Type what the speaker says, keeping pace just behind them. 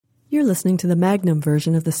You're listening to the Magnum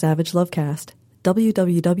version of the Savage Lovecast.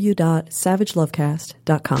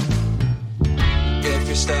 www.savagelovecast.com. If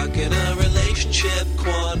you're stuck in a relationship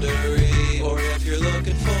quandary, or if you're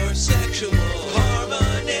looking for sexual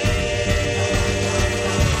harmony,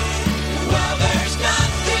 well, there's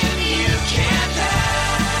nothing you can't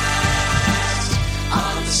ask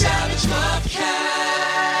on the Savage Lovecast.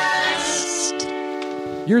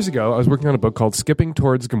 Years ago, I was working on a book called Skipping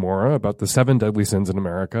Towards Gomorrah about the 7 deadly sins in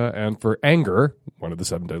America. And for anger, one of the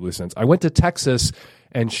 7 deadly sins, I went to Texas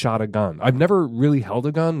and shot a gun. I've never really held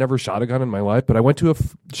a gun, never shot a gun in my life, but I went to a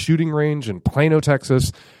shooting range in Plano,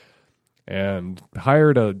 Texas, and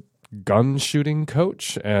hired a gun shooting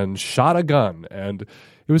coach and shot a gun. And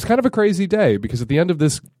it was kind of a crazy day because at the end of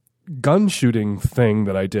this gun shooting thing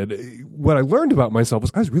that I did, what I learned about myself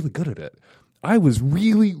was I was really good at it. I was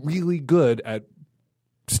really, really good at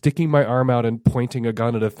sticking my arm out and pointing a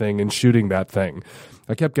gun at a thing and shooting that thing.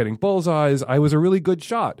 I kept getting bullseyes. I was a really good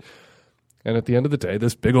shot. And at the end of the day,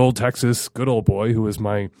 this big old Texas good old boy who was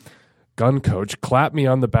my gun coach clapped me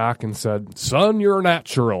on the back and said, "Son, you're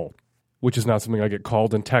natural," which is not something I get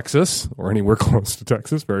called in Texas or anywhere close to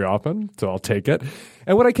Texas very often, so I'll take it.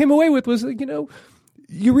 And what I came away with was,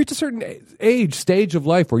 you reach a certain stage of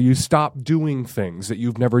life where you stop doing things that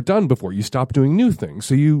you've never done before. You stop doing new things.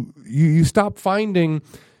 So you stop finding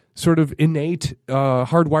sort of innate,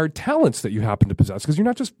 hardwired talents that you happen to possess because you're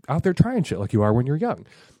not just out there trying shit like you are when you're young.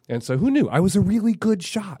 And so who knew? I was a really good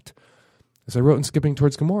shot. As I wrote in Skipping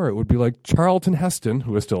Towards Gomorrah, it would be like Charlton Heston,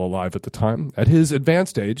 who was still alive at the time, at his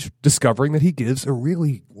advanced age, discovering that he gives a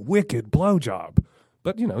really wicked blowjob.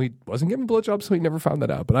 But, he wasn't giving blowjobs, so he never found that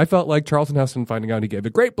out. But I felt like Charlton Heston finding out he gave a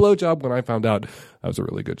great blowjob when I found out I was a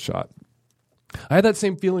really good shot. I had that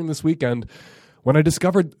same feeling this weekend when I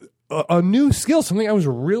discovered a new skill, something I was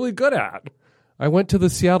really good at. I went to the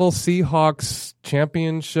Seattle Seahawks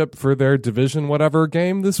championship for their division whatever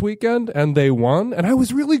game this weekend, and they won, and I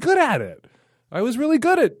was really good at it. I was really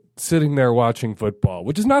good at sitting there watching football,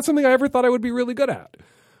 which is not something I ever thought I would be really good at.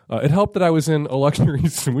 It helped that I was in a luxury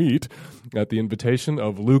suite at the invitation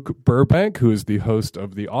of Luke Burbank, who is the host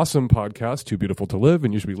of the awesome podcast, Too Beautiful to Live,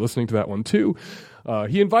 and you should be listening to that one too.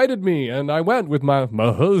 He invited me, and I went with my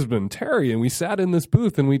husband, Terry, and we sat in this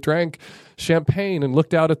booth, and we drank champagne and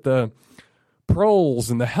looked out at the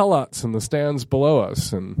proles and the helots and the stands below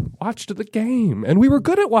us and watched the game. And we were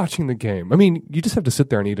good at watching the game. I mean, you just have to sit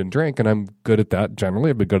there and eat and drink, and I'm good at that generally.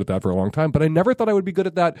 I've been good at that for a long time, but I never thought I would be good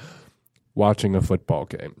at that watching a football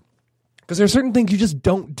game. Because there are certain things you just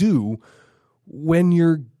don't do when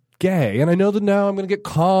you're gay. And I know that now I'm going to get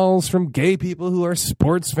calls from gay people who are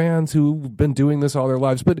sports fans who've been doing this all their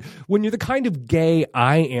lives. But when you're the kind of gay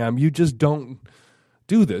I am, you just don't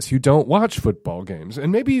do this. You don't watch football games.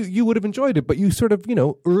 And maybe you would have enjoyed it, but you sort of,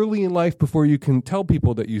 early in life before you can tell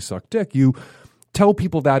people that you suck dick, you tell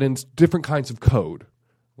people that in different kinds of code.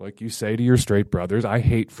 Like you say to your straight brothers, "I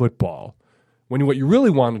hate football." When what you really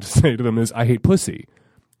wanted to say to them is, "I hate pussy."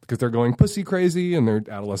 Because they're going pussy crazy, and they're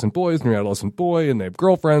adolescent boys, and you're an adolescent boy, and they have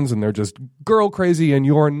girlfriends, and they're just girl crazy, and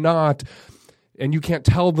you're not. And you can't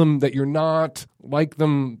tell them that you're not like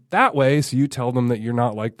them that way, so you tell them that you're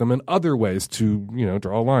not like them in other ways to,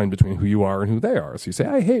 draw a line between who you are and who they are. So you say,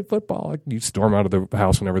 "I hate football." You storm out of the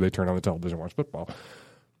house whenever they turn on the television and watch football.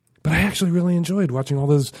 But I actually really enjoyed watching all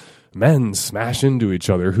those men smash into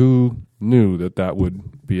each other. Who knew that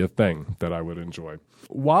would be a thing that I would enjoy?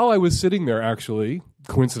 While I was sitting there, actually,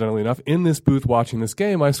 coincidentally enough, in this booth watching this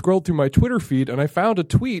game, I scrolled through my Twitter feed and I found a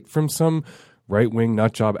tweet from some right-wing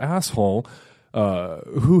nutjob asshole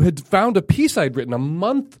who had found a piece I'd written a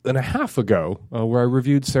month and a half ago where I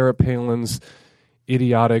reviewed Sarah Palin's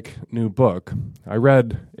idiotic new book. I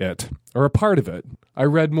read it, or a part of it. I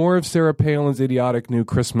read more of Sarah Palin's idiotic new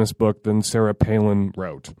Christmas book than Sarah Palin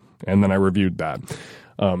wrote, and then I reviewed that.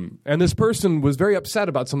 And this person was very upset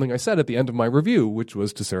about something I said at the end of my review, which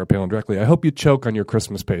was to Sarah Palin directly, "I hope you choke on your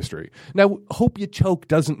Christmas pastry." Now, hope you choke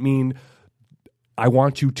doesn't mean I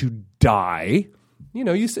want you to die.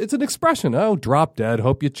 It's an expression. "Oh, drop dead,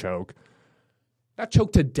 hope you choke." Not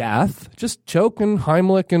choke to death, just choke and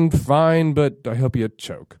Heimlich and fine, but I hope you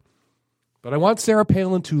choke. But I want Sarah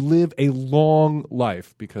Palin to live a long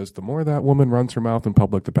life, because the more that woman runs her mouth in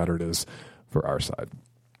public, the better it is for our side.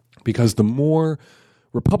 Because the more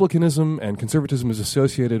Republicanism and conservatism is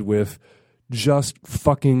associated with just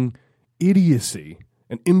fucking idiocy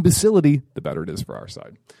and imbecility, the better it is for our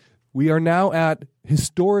side. We are now at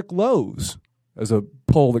historic lows, as a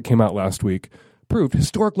poll that came out last week proved,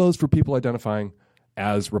 historic lows for people identifying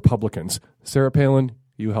as Republicans. Sarah Palin,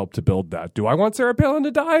 you helped to build that. Do I want Sarah Palin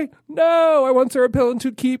to die? No, I want Sarah Palin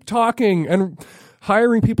to keep talking and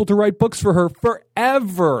hiring people to write books for her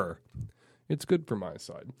forever. It's good for my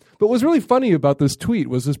side. But what's really funny about this tweet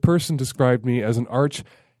was this person described me as an arch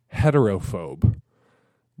heterophobe.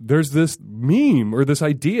 There's this meme or this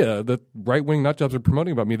idea that right-wing nut jobs are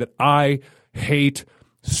promoting about me that I hate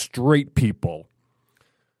straight people,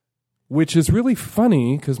 which is really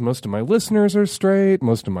funny because most of my listeners are straight,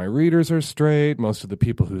 most of my readers are straight, most of the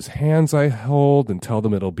people whose hands I hold and tell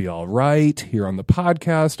them it'll be all right here on the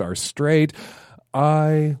podcast are straight.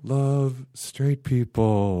 I love straight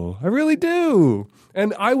people. I really do.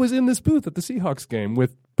 And I was in this booth at the Seahawks game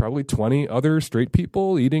with probably 20 other straight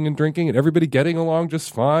people eating and drinking and everybody getting along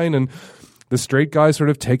just fine. And the straight guys sort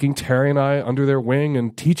of taking Terry and I under their wing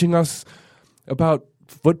and teaching us about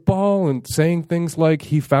football and saying things like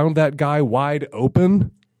he found that guy wide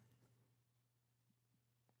open.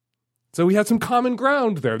 So we had some common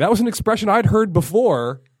ground there. That was an expression I'd heard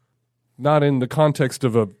before, not in the context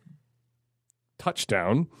of a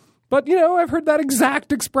touchdown, but, you know, I've heard that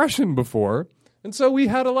exact expression before. And so we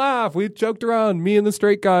had a laugh. We joked around, me and the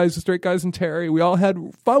straight guys and Terry. We all had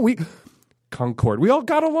fun. Concord. We all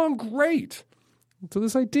got along great. So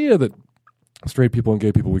this idea that straight people and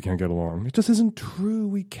gay people, we can't get along, it just isn't true.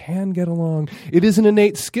 We can get along. It is an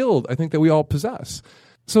innate skill, I think, that we all possess.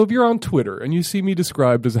 So if you're on Twitter and you see me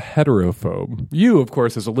described as a heterophobe, you, of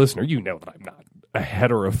course, as a listener, you know that I'm not a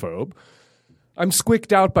heterophobe. I'm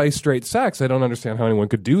squicked out by straight sex. I don't understand how anyone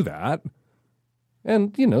could do that.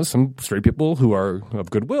 And, you know, some straight people who are of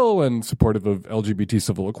goodwill and supportive of LGBT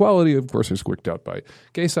civil equality, of course, are squicked out by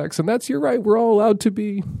gay sex. And that's, you're right, we're all allowed to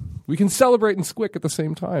be. We can celebrate and squick at the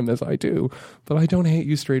same time, as I do. But I don't hate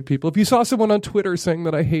you straight people. If you saw someone on Twitter saying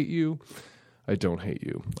that I hate you, I don't hate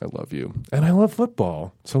you. I love you. And I love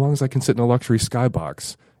football, so long as I can sit in a luxury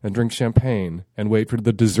skybox and drink champagne and wait for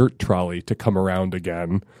the dessert trolley to come around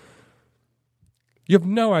again. You have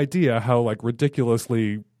no idea how, like,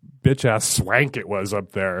 ridiculously bitch-ass swank it was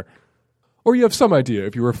up there. Or you have some idea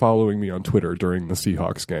if you were following me on Twitter during the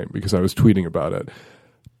Seahawks game, because I was tweeting about it.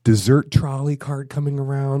 Dessert trolley cart coming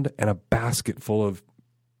around and a basket full of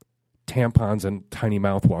tampons and tiny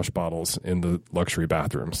mouthwash bottles in the luxury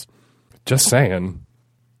bathrooms. Just saying.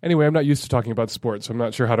 Anyway, I'm not used to talking about sports, so I'm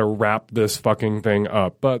not sure how to wrap this fucking thing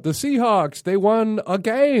up. But the Seahawks, they won a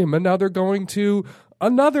game, and now they're going to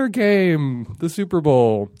another game, the Super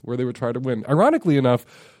Bowl, where they would try to win. Ironically enough,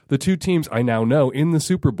 the two teams I now know in the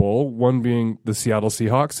Super Bowl, one being the Seattle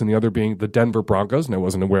Seahawks and the other being the Denver Broncos, and I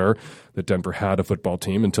wasn't aware that Denver had a football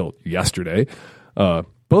team until yesterday,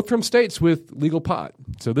 both from states with legal pot.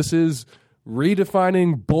 So this is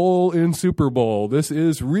redefining bowl in Super Bowl. This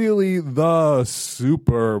is really the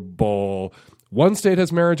Super Bowl. One state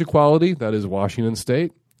has marriage equality, that is Washington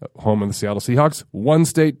State, home of the Seattle Seahawks. One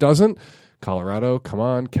state doesn't. Colorado, come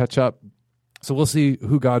on, catch up. So we'll see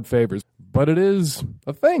who God favors. But it is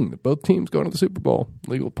a thing that both teams go to the Super Bowl,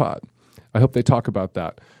 legal pot. I hope they talk about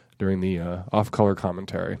that during the off-color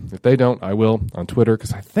commentary. If they don't, I will on Twitter,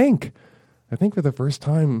 because I think for the first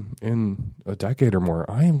time in a decade or more,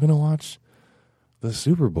 I am going to watch the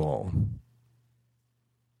Super Bowl.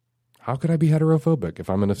 How could I be heterophobic if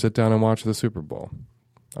I'm going to sit down and watch the Super Bowl?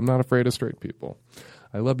 I'm not afraid of straight people.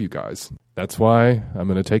 I love you guys. That's why I'm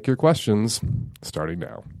going to take your questions starting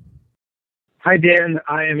now. Hi, Dan.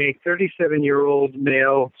 I am a 37-year-old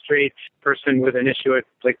male straight person with an issue I'd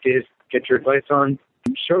like to get your advice on.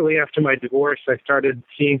 Shortly after my divorce, I started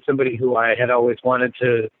seeing somebody who I had always wanted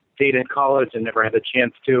to date in college and never had the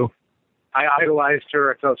chance to. I idolized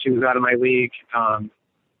her. I felt she was out of my league.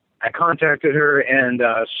 I contacted her, and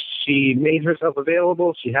she made herself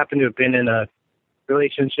available. She happened to have been in a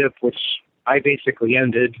relationship which I basically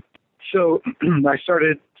ended. So I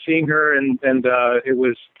started seeing her, and it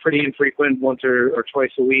was pretty infrequent, once or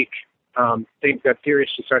twice a week. Things got serious.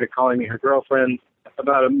 She started calling me her girlfriend.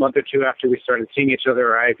 About a month or two after we started seeing each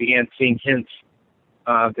other, I began seeing hints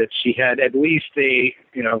that she had at least a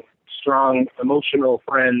strong emotional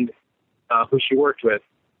friend who she worked with.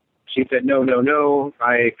 She said, no.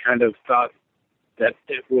 I kind of thought that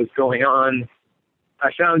it was going on. I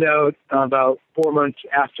found out about 4 months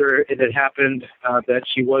after it had happened that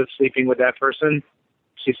she was sleeping with that person.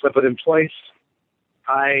 She slept with him twice.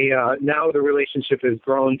 Now the relationship has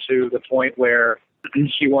grown to the point where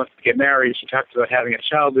she wants to get married. She talks about having a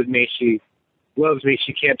child with me. She loves me.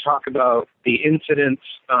 She can't talk about the incidents.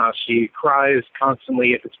 She cries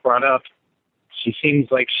constantly if it's brought up. She seems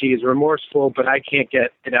like she is remorseful, but I can't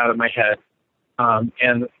get it out of my head.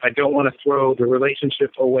 And I don't want to throw the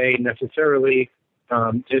relationship away necessarily.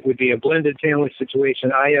 It would be a blended family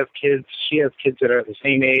situation. I have kids. She has kids that are the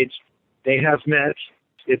same age. They have met.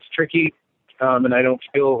 It's tricky, and I don't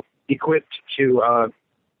feel equipped to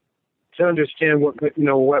to understand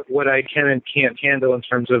what I can and can't handle in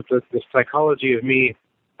terms of the psychology of me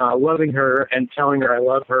loving her and telling her I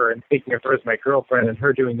love her and thinking of her as my girlfriend and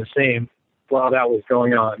her doing the same while that was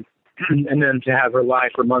going on. And then to have her lie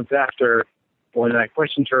for months after when I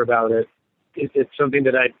questioned her about it, it's something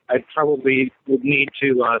that I probably would need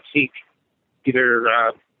to seek either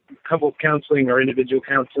couple counseling or individual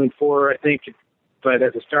counseling for, I think. But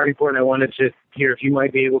as a starting point, I wanted to hear if you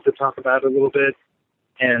might be able to talk about it a little bit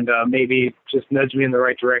and maybe just nudge me in the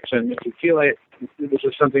right direction. If you feel like this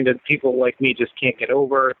is something that people like me just can't get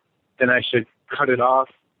over, then I should cut it off.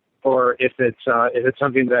 Or if it's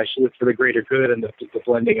something that I should look for the greater good and the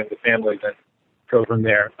blending of the family, then go from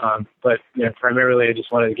there. But primarily, I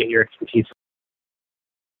just wanted to get your expertise.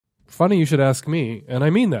 Funny you should ask me, and I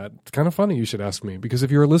mean that. It's kind of funny you should ask me, because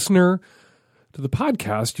if you're a listener to the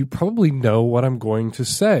podcast, you probably know what I'm going to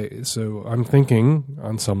say. So I'm thinking,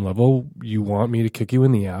 on some level, you want me to kick you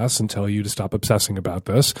in the ass and tell you to stop obsessing about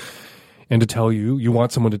this, and to tell you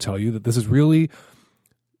want someone to tell you that this is really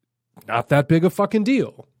not that big a fucking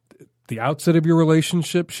deal. The outset of your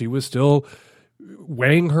relationship, she was still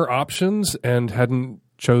weighing her options and hadn't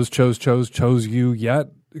chose you yet,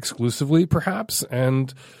 exclusively perhaps,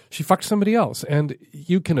 and she fucked somebody else. And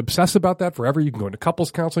you can obsess about that forever. You can go into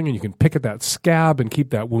couples counseling and you can pick at that scab and keep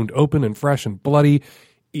that wound open and fresh and bloody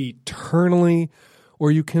eternally.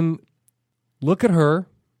 Or you can look at her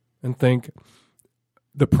and think,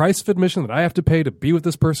 the price of admission that I have to pay to be with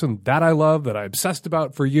this person that I love, that I obsessed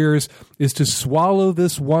about for years, is to swallow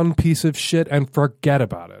this one piece of shit and forget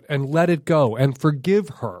about it and let it go and forgive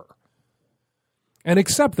her. And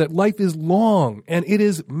accept that life is long and it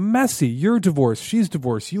is messy. You're divorced. She's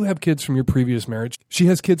divorced. You have kids from your previous marriage. She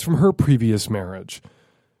has kids from her previous marriage.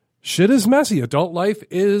 Shit is messy. Adult life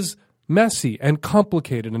is messy and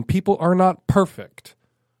complicated, and people are not perfect.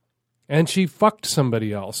 And she fucked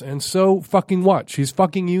somebody else. And so fucking what? She's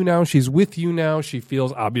fucking you now. She's with you now. She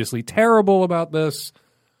feels obviously terrible about this.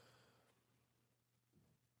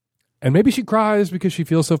 And maybe she cries because she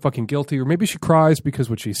feels so fucking guilty, or maybe she cries because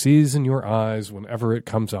what she sees in your eyes whenever it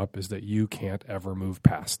comes up is that you can't ever move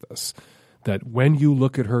past this. That when you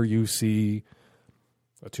look at her, you see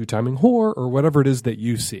a two-timing whore, or whatever it is that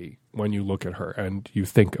you see when you look at her, and you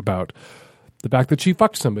think about the fact that she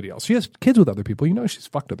fucked somebody else. She has kids with other people. You know she's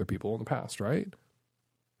fucked other people in the past, right?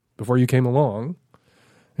 Before you came along.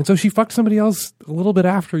 And so she fucked somebody else a little bit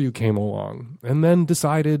after you came along, and then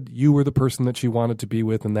decided you were the person that she wanted to be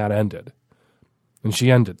with, and that ended. And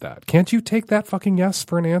she ended that. Can't you take that fucking yes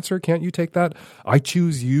for an answer? Can't you take that I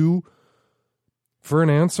choose you for an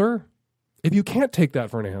answer? If you can't take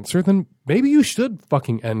that for an answer, then maybe you should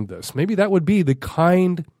fucking end this. Maybe that would be the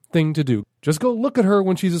kind thing to do. Just go look at her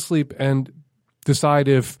when she's asleep and decide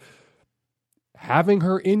if having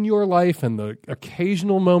her in your life and the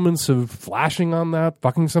occasional moments of flashing on that,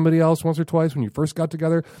 fucking somebody else once or twice when you first got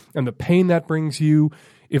together, and the pain that brings you,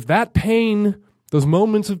 if that pain, those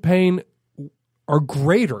moments of pain are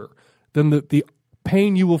greater than the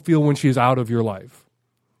pain you will feel when she is out of your life,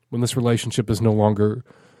 when this relationship is no longer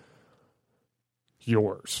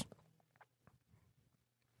yours.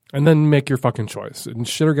 And then make your fucking choice and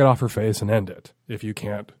shit her get off her face and end it if you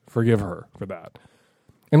can't forgive her for that.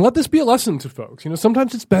 And let this be a lesson to folks.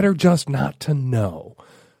 Sometimes it's better just not to know.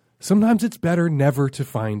 Sometimes it's better never to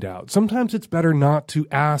find out. Sometimes it's better not to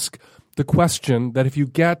ask the question that if you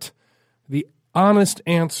get the honest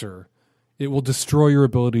answer, it will destroy your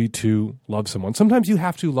ability to love someone. Sometimes you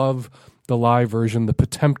have to love the lie version, the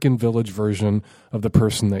Potemkin Village version of the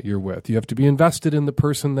person that you're with. You have to be invested in the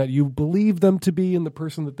person that you believe them to be and the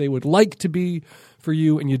person that they would like to be for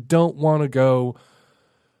you, and you don't want to go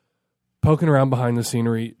poking around behind the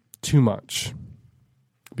scenery too much,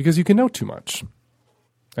 because you can know too much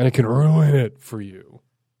and it can ruin it for you.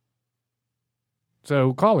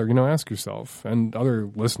 So caller, ask yourself, and other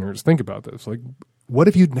listeners, think about this. Like, what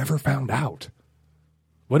if you'd never found out?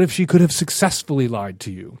 What if she could have successfully lied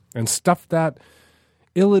to you and stuffed that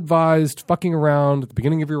ill-advised fucking around at the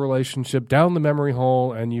beginning of your relationship down the memory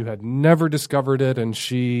hole, and you had never discovered it, and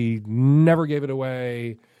she never gave it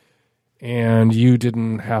away, and you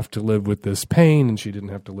didn't have to live with this pain, and she didn't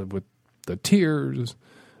have to live with the tears?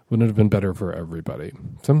 Wouldn't it have been better for everybody?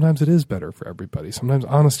 Sometimes it is better for everybody. Sometimes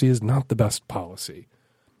honesty is not the best policy.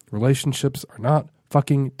 Relationships are not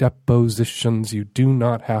fucking depositions. You do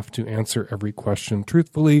not have to answer every question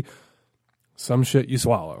truthfully. Some shit you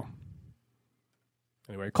swallow.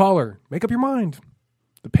 Anyway, caller, make up your mind.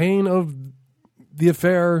 The pain of the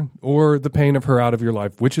affair or the pain of her out of your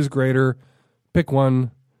life. Which is greater? Pick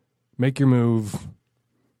one. Make your move.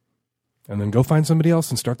 And then go find somebody else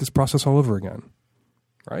and start this process all over again.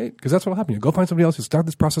 right? Because that's what will happen. You go find somebody else, you start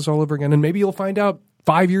this process all over again, and maybe you'll find out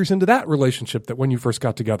 5 years into that relationship that when you first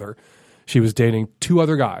got together, she was dating 2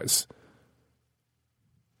 other guys.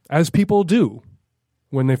 As people do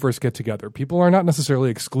when they first get together. People are not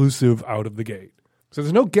necessarily exclusive out of the gate. So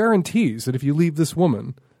there's no guarantees that if you leave this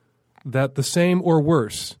woman, that the same or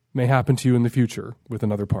worse may happen to you in the future with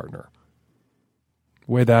another partner.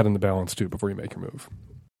 Weigh that in the balance, too, before you make your move.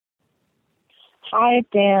 Hi,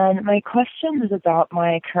 Dan. My question is about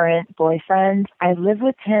my current boyfriend. I live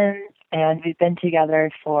with him, and we've been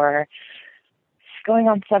together for going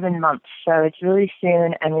on 7 months, so it's really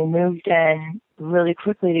soon, and we moved in really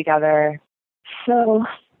quickly together. So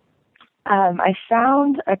I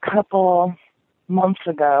found a couple months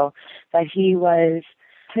ago that he was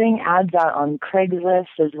putting ads out on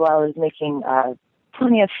Craigslist as well as making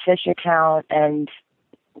plenty of fish account and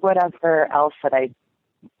whatever else that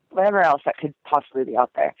could possibly be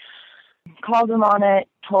out there. Called him on it,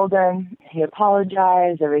 told him, he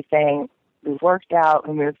apologized, everything was worked out,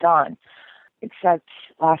 we moved on. Except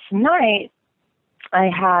last night, I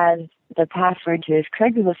had the password to his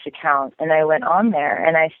Craigslist account, and I went on there,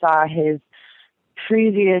 and I saw his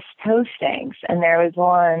previous postings, and there was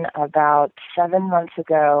one about 7 months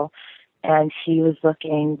ago, and he was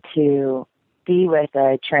looking to be with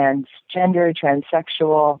a transgender,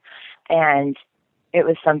 transsexual, and it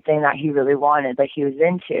was something that he really wanted, that he was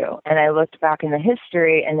into. And I looked back in the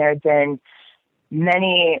history, and there had been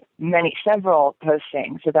several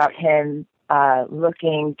postings about him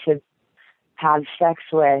looking to have sex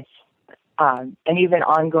with and even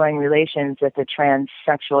ongoing relations with a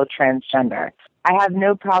transsexual, transgender. I have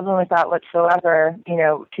no problem with that whatsoever,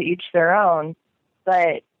 to each their own,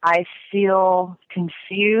 but I feel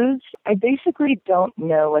confused. I basically don't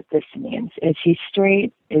know what this means. Is he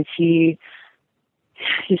straight? Is he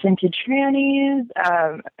just into trannies?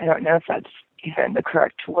 I don't know if that's even the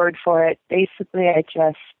correct word for it. Basically, I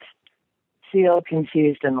just feel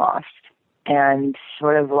confused and lost and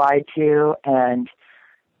sort of lied to, and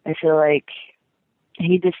I feel like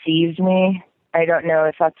he deceived me. I don't know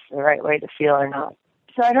if that's the right way to feel or not.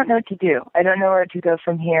 So I don't know what to do. I don't know where to go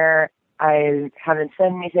from here. I haven't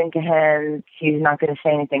said anything to him. He's not going to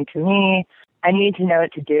say anything to me. I need to know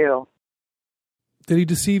what to do. Did he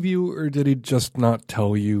deceive you, or did he just not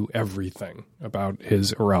tell you everything about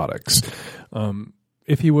his erotics?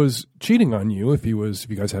 If he was cheating on you, if you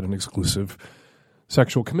guys had an exclusive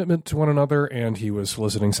sexual commitment to one another, and he was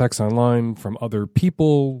soliciting sex online from other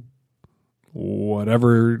people,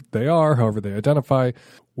 whatever they are, however they identify,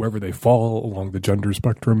 wherever they fall along the gender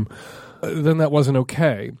spectrum, then that wasn't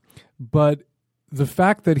okay. But the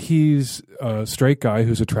fact that he's a straight guy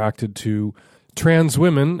who's attracted to trans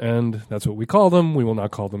women, and that's what we call them, we will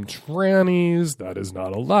not call them trannies. That is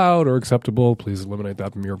not allowed or acceptable. Please eliminate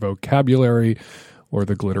that from your vocabulary, or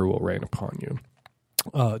the glitter will rain upon you.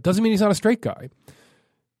 Doesn't mean he's not a straight guy.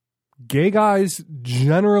 Gay guys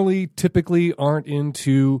generally, typically aren't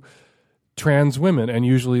into trans women, and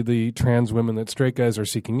usually the trans women that straight guys are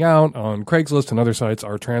seeking out on Craigslist and other sites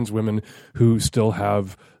are trans women who still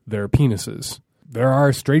have their penises. There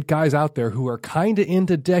are straight guys out there who are kind of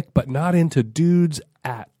into dick, but not into dudes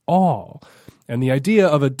at all. And the idea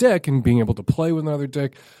of a dick and being able to play with another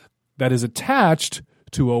dick that is attached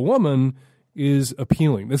to a woman is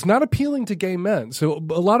appealing. It's not appealing to gay men. So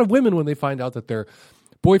a lot of women, when they find out that their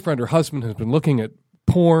boyfriend or husband has been looking at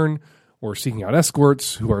porn or seeking out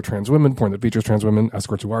escorts who are trans women, porn that features trans women,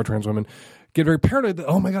 escorts who are trans women, get very paranoid that,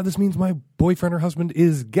 oh my God, this means my boyfriend or husband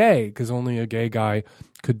is gay, because only a gay guy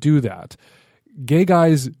could do that. Gay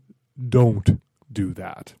guys don't do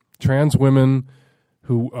that. Trans women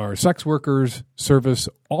who are sex workers service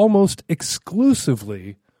almost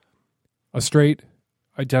exclusively a straight,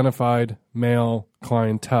 identified male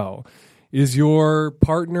clientele. Is your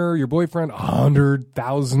partner, your boyfriend,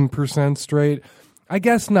 100,000% straight? I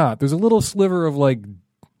guess not. There's a little sliver of like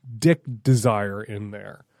dick desire in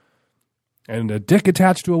there. And a dick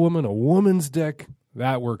attached to a woman's dick,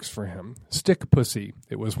 that works for him. Stick pussy,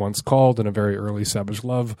 it was once called in a very early Savage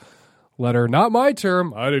Love letter. Not my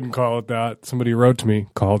term. I didn't call it that. Somebody wrote to me,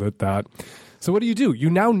 called it that. So what do? You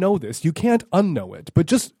now know this. You can't unknow it.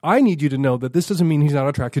 But I need you to know that this doesn't mean he's not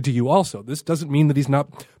attracted to you also. This doesn't mean that he's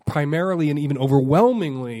not primarily and even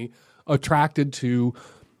overwhelmingly attracted to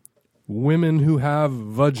women who have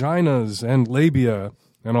vaginas and labia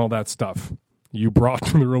and all that stuff you brought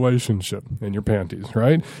to the relationship in your panties,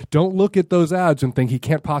 right? Don't look at those ads and think he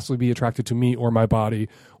can't possibly be attracted to me or my body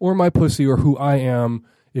or my pussy or who I am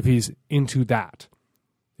if he's into that.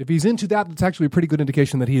 If he's into that, that's actually a pretty good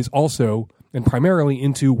indication that he is also and primarily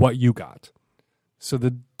into what you got. So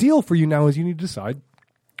the deal for you now is you need to decide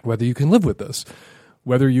whether you can live with this.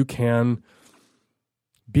 whether you can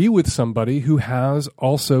be with somebody who has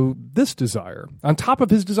also this desire on top of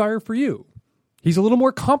his desire for you. He's a little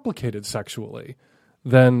more complicated sexually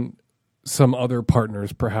than some other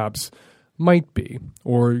partners perhaps might be,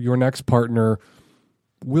 or your next partner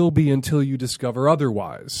will be until you discover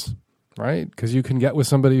otherwise, right? Because you can get with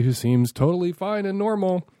somebody who seems totally fine and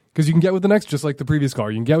normal, because you can get with the next, just like the previous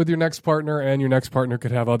caller, you can get with your next partner and your next partner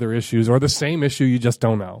could have other issues or the same issue, you just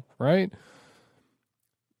don't know, right?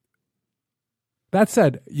 That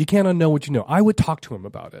said, you can't unknow what you know. I would talk to him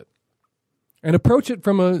about it and approach it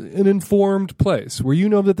from an informed place where you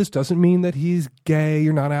know that this doesn't mean that he's gay.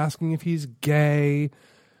 You're not asking if he's gay.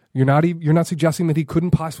 You're not suggesting that he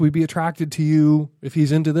couldn't possibly be attracted to you if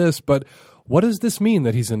he's into this. But what does this mean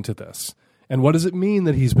that he's into this? And what does it mean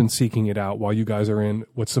that he's been seeking it out while you guys are in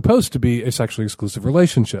what's supposed to be a sexually exclusive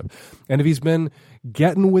relationship? And if he's been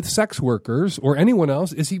getting with sex workers or anyone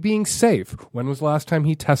else, is he being safe? When was the last time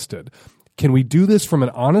he tested? Can we do this from an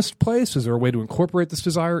honest place? Is there a way to incorporate this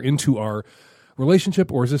desire into our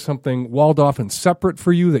relationship, or is this something walled off and separate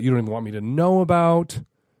for you that you don't even want me to know about?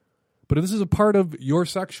 But if this is a part of your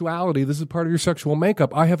sexuality, this is part of your sexual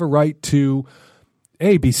makeup, I have a right to,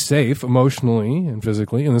 A, be safe emotionally and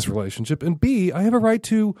physically in this relationship, and B, I have a right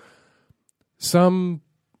to some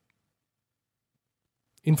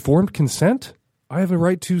informed consent. I have a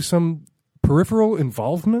right to some peripheral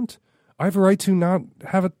involvement. I have a right to not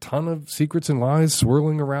have a ton of secrets and lies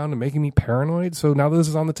swirling around and making me paranoid. So now that this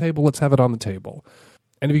is on the table, let's have it on the table.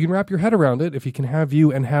 And if you can wrap your head around it, if he can have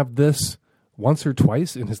you and have this once or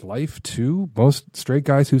twice in his life too, most straight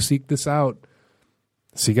guys who seek this out,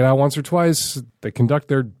 seek it out once or twice. They conduct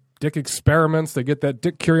their dick experiments. They get that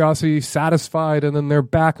dick curiosity satisfied, and then they're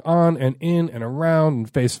back on and in and around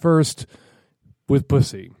and face first with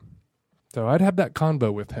pussy. So I'd have that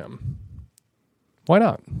convo with him. Why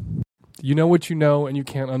not? You know what you know, and you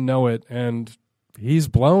can't unknow it. And he's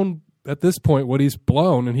blown at this point what he's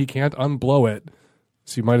blown, and he can't unblow it.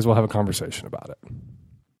 So you might as well have a conversation about it.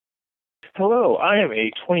 Hello, I am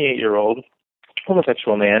a 28-year-old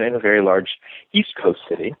homosexual man in a very large East Coast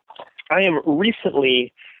city. I am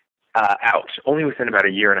recently out, only within about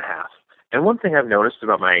a year and a half. And one thing I've noticed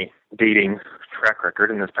about my dating track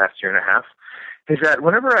record in this past year and a half is that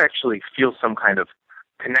whenever I actually feel some kind of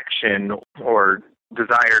connection or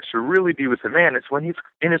desire to really be with a man, it's when he's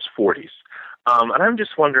in his 40s. And I'm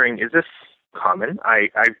just wondering, is this common? I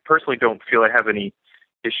personally don't feel I have any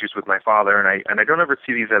issues with my father, and I don't ever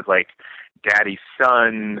see these as like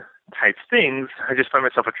daddy-son type things. I just find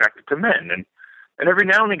myself attracted to men. And every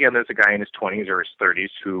now and again, there's a guy in his 20s or his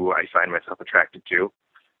 30s who I find myself attracted to.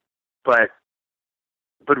 But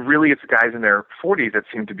really, it's guys in their 40s that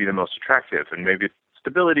seem to be the most attractive. And maybe it's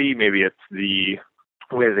stability, maybe it's the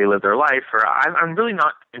way they live their life, or I'm really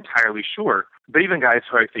not entirely sure. But even guys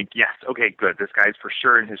who I think, yes, okay, good, this guy's for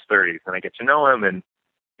sure in his 30s, and I get to know him, and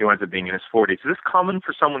he winds up being in his 40s. Is this common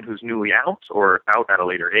for someone who's newly out or out at a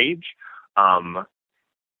later age?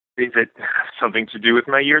 Is it something to do with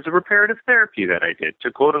my years of reparative therapy that I did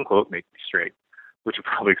to quote-unquote make me straight, which would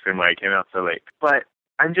probably explain why I came out so late. But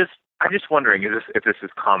I'm just wondering if this is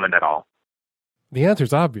common at all. The answer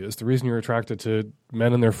is obvious. The reason you're attracted to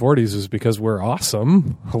men in their 40s is because we're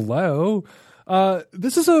awesome. Hello.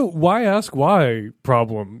 This is a why ask why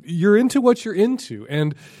problem. You're into what you're into,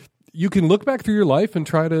 and you can look back through your life and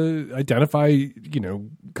try to identify,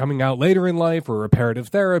 coming out later in life or reparative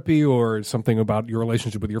therapy or something about your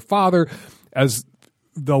relationship with your father as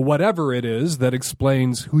the whatever it is that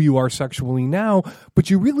explains who you are sexually now, but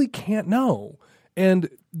you really can't know. And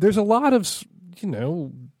there's a lot of,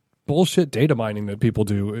 bullshit data mining that people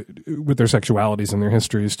do with their sexualities and their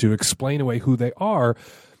histories to explain away who they are.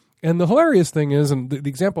 And the hilarious thing is, and the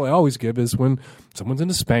example I always give is when someone's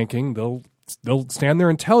into spanking, they'll stand there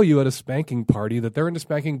and tell you at a spanking party that they're into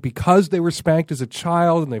spanking because they were spanked as a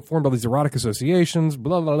child and they formed all these erotic associations,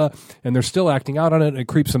 blah, blah, blah, and they're still acting out on it, and it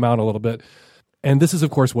creeps them out a little bit. And this is, of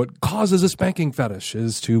course, what causes a spanking fetish,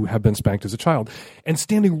 is to have been spanked as a child. And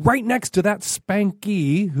standing right next to that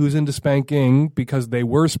spankee who's into spanking because they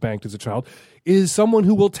were spanked as a child is someone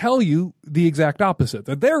who will tell you the exact opposite,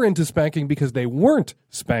 that they're into spanking because they weren't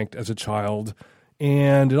spanked as a child.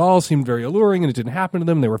 And it all seemed very alluring, and it didn't happen to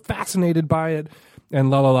them. They were fascinated by it, and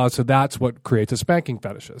la, la, la. So that's what creates a spanking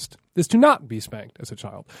fetishist, is to not be spanked as a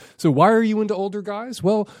child. So why are you into older guys?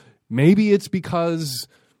 Well, maybe it's because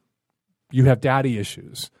you have daddy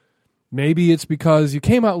issues. Maybe it's because you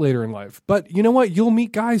came out later in life. But you know what? You'll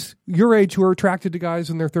meet guys your age who are attracted to guys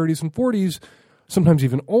in their 30s and 40s, sometimes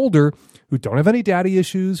even older, who don't have any daddy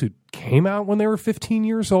issues, who came out when they were 15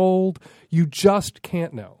 years old. You just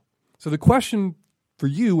can't know. So the question for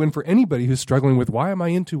you and for anybody who's struggling with why am I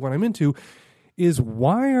into what I'm into is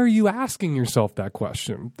why are you asking yourself that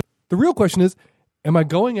question? The real question is, am I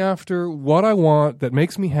going after what I want that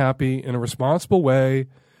makes me happy in a responsible way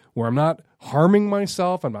where I'm not harming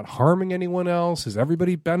myself, I'm not harming anyone else? Is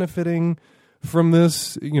everybody benefiting from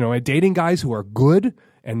this? You know, dating guys who are good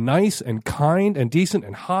and nice and kind and decent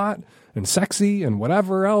and hot and sexy and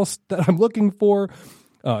whatever else that I'm looking for?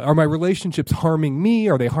 Are my relationships harming me?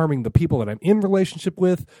 Are they harming the people that I'm in relationship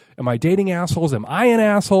with? Am I dating assholes? Am I an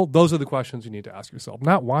asshole? Those are the questions you need to ask yourself,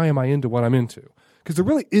 not why am I into what I'm into? Because there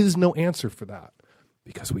really is no answer for that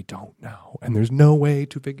because we don't know, and there's no way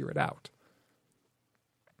to figure it out.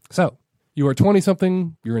 So, you are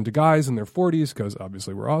 20-something, you're into guys in their 40s because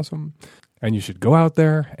obviously we're awesome, and you should go out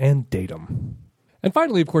there and date them. And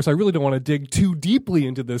finally, of course, I really don't want to dig too deeply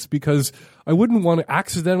into this because I wouldn't want to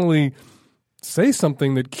accidentally say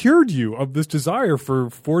something that cured you of this desire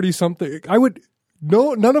for 40-something.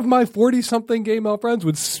 None of my 40-something gay male friends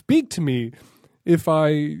would speak to me if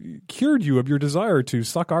I cured you of your desire to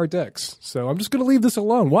suck our dicks. So I'm just going to leave this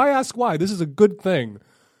alone. Why ask why? This is a good thing.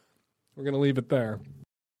 We're going to leave it there.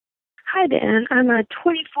 Hi, Dan. I'm a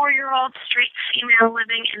 24-year-old straight female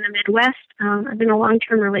living in the Midwest. I've been in a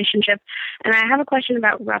long-term relationship, and I have a question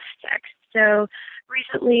about rough sex. So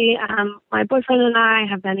recently, my boyfriend and I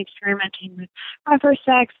have been experimenting with rougher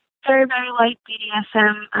sex, very, very light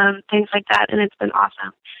BDSM, things like that, and it's been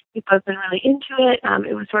awesome. We've both been really into it.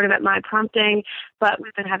 It was sort of at my prompting, but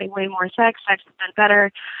we've been having way more sex. Sex has been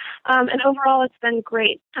better. And overall, it's been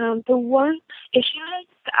great. The one issue is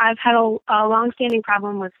I've had a long-standing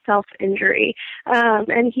problem with self-injury,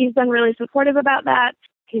 and he's been really supportive about that.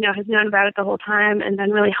 Has known about it the whole time and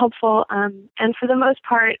been really helpful. And for the most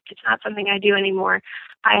part, it's not something I do anymore.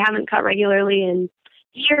 I haven't cut regularly in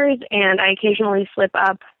years, and I occasionally slip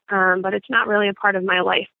up, but it's not really a part of my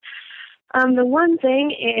life. The one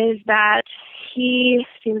thing is that he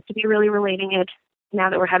seems to be really relating it, now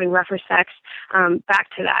that we're having rougher sex, back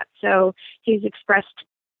to that. So he's expressed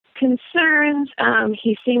concerns.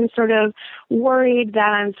 He seems sort of worried that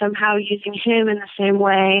I'm somehow using him in the same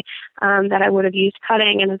way that I would have used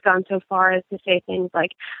cutting, and has gone so far as to say things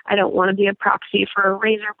like, I don't want to be a proxy for a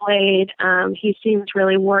razor blade. He seems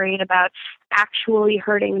really worried about actually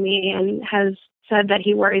hurting me, and has said that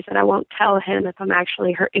he worries that I won't tell him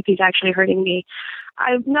if he's actually hurting me.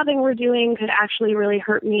 Nothing we're doing could actually really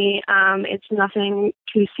hurt me. It's nothing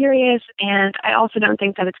too serious, and I also don't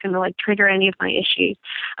think that it's going to trigger any of my issues.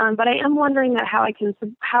 But I am wondering that how I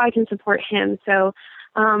can support him. So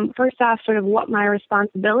first off, sort of what my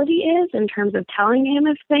responsibility is in terms of telling him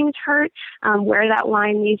if things hurt, where that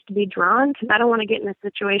line needs to be drawn, because I don't want to get in a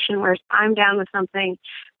situation where I'm down with something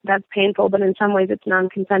that's painful, but in some ways it's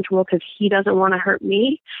non-consensual because he doesn't want to hurt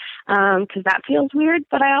me, because that feels weird.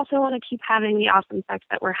 But I also want to keep having the awesome sex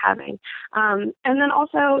that we're having. And then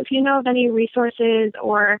also, if you know of any resources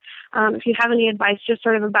or if you have any advice, just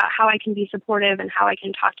sort of about how I can be supportive and how I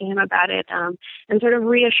can talk to him about it, and sort of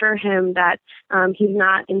reassure him that he's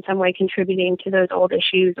not in some way contributing to those old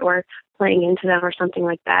issues or playing into them or something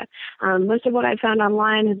like that. Most of what I've found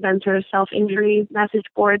online has been sort of self-injury message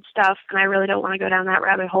board stuff, and I really don't want to go down that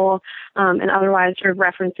rabbit hole, and otherwise sort of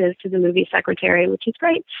references to the movie Secretary, which is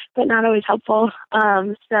great, but not always helpful.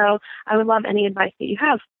 So I would love any advice that you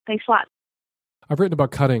have. Thanks a lot. I've written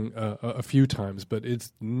about cutting a few times, but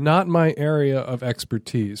it's not my area of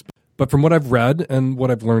expertise. But from what I've read and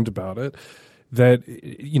what I've learned about it, that,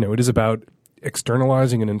 it is about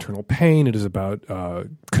externalizing an internal pain. It is about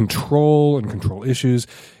control and control issues.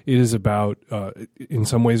 It is about, in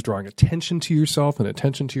some ways, drawing attention to yourself and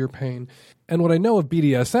attention to your pain. And what I know of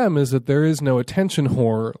BDSM is that there is no attention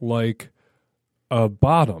whore like a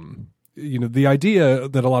bottom. The idea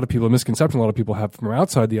that a lot of people have from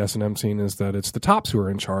outside the S&M scene is that it's the tops who are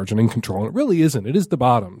in charge and in control. And it really isn't. It is the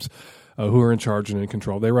bottoms who are in charge and in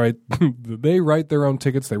control. They write their own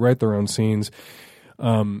tickets. They write their own scenes.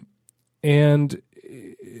 And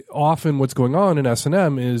often what's going on in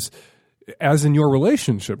S&M is, as in your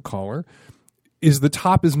relationship, caller, is the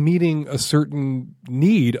top is meeting a certain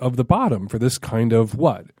need of the bottom for this kind of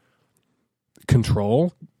what?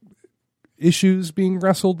 Control issues being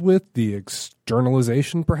wrestled with, the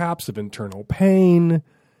externalization perhaps of internal pain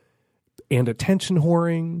and attention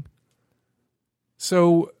whoring.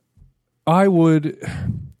 So I would...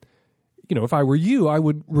 if I were you, I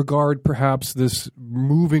would regard perhaps this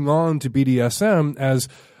moving on to BDSM as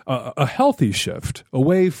a healthy shift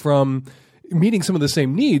away from meeting some of the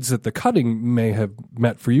same needs that the cutting may have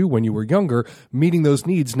met for you when you were younger, meeting those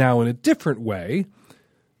needs now in a different way,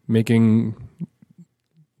 making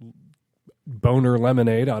boner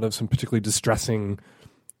lemonade out of some particularly distressing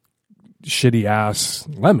shitty ass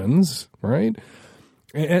lemons, right?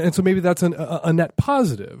 And so maybe that's a net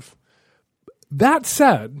positive. That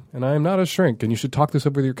said, and I am not a shrink, and you should talk this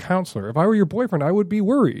over with your counselor. If I were your boyfriend, I would be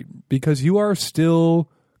worried because you are still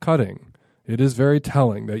cutting. It is very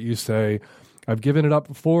telling that you say, I've given it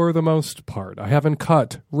up for the most part. I haven't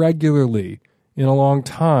cut regularly in a long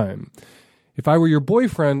time. If I were your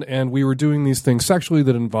boyfriend and we were doing these things sexually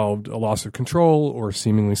that involved a loss of control or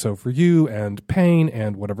seemingly so for you and pain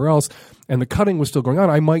and whatever else, and the cutting was still going on,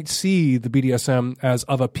 I might see the BDSM as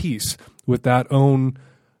of a piece with that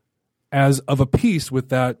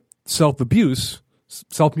self-abuse,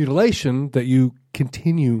 self-mutilation that you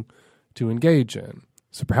continue to engage in.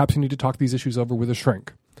 So perhaps you need to talk these issues over with a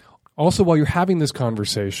shrink. Also, while you're having this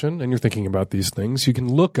conversation and you're thinking about these things, you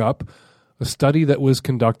can look up a study that was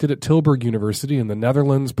conducted at Tilburg University in the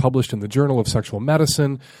Netherlands, published in the Journal of Sexual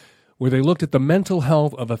Medicine, where they looked at the mental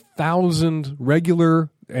health of 1,000 regular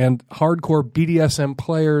and hardcore BDSM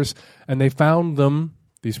players, and they found them,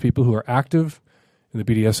 these people who are active in the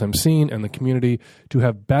BDSM scene and the community, to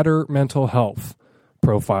have better mental health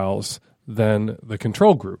profiles than the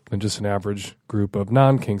control group, than just an average group of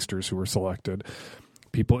non-kinksters who were selected.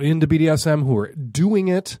 People into BDSM who are doing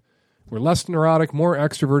it were less neurotic, more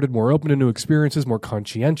extroverted, more open to new experiences, more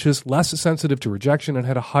conscientious, less sensitive to rejection, and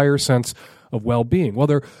had a higher sense of well-being.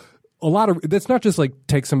 Well, that's not just like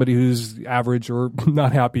take somebody who's average or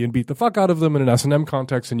not happy and beat the fuck out of them in an S&M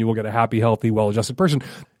context and you will get a happy, healthy, well-adjusted person.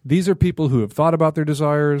 These are people who have thought about their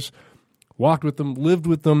desires, walked with them, lived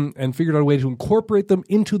with them, and figured out a way to incorporate them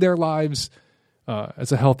into their lives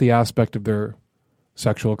as a healthy aspect of their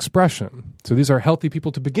sexual expression. So these are healthy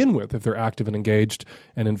people to begin with if they're active and engaged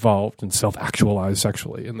and involved and self-actualized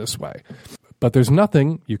sexually in this way. But there's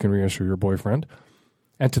nothing, you can reassure your boyfriend,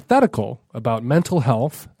 antithetical about mental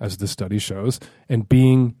health, as the study shows, and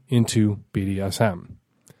being into BDSM.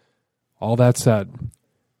 All that said,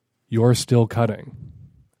 you're still cutting.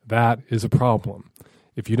 That is a problem.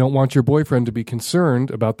 If you don't want your boyfriend to be concerned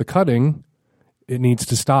about the cutting, it needs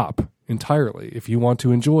to stop entirely. If you want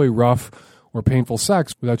to enjoy rough or painful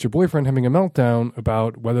sex without your boyfriend having a meltdown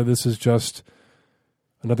about whether this is just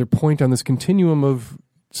another point on this continuum of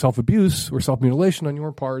self-abuse or self-mutilation on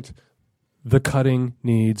your part, the cutting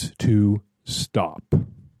needs to stop.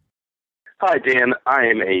 Hi, Dan. I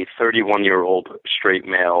am a 31-year-old straight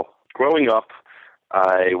male. Growing up,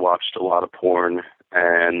 I watched a lot of porn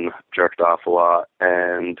and jerked off a lot,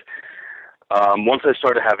 and once I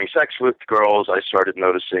started having sex with girls, I started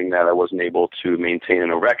noticing that I wasn't able to maintain an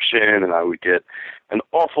erection, and I would get an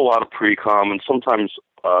awful lot of pre-cum and sometimes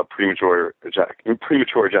premature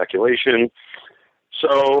ejaculation.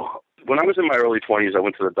 So when I was in my early 20s, I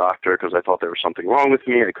went to the doctor because I thought there was something wrong with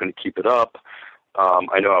me. I couldn't keep it up.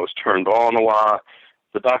 I know I was turned on a lot.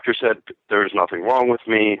 The doctor said there's nothing wrong with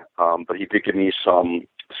me, but he did give me some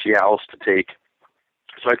Cialis to take.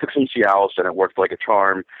 So I took some Cialis, and it worked like a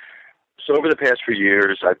charm. So over the past few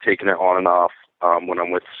years, I've taken it on and off when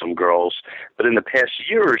I'm with some girls. But in the past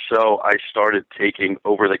year or so, I started taking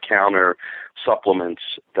over-the-counter supplements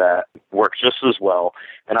that work just as well.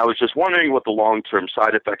 And I was just wondering what the long-term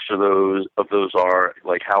side effects of those are,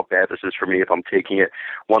 like how bad this is for me if I'm taking it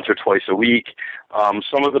once or twice a week.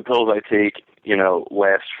 Some of the pills I take,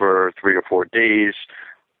 last for 3 or 4 days.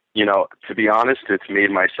 To be honest, it's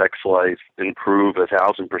made my sex life improve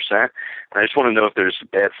 1,000%. And I just want to know if there's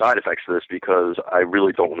bad side effects to this because I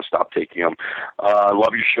really don't want to stop taking them. I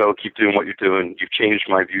love your show. Keep doing what you're doing. You've changed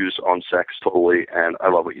my views on sex totally, and I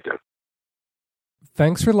love what you do.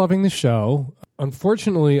 Thanks for loving the show.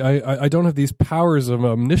 Unfortunately, I don't have these powers of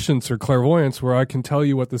omniscience or clairvoyance where I can tell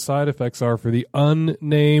you what the side effects are for the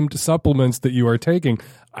unnamed supplements that you are taking.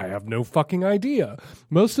 I have no fucking idea.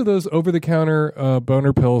 Most of those over-the-counter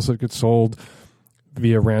boner pills that get sold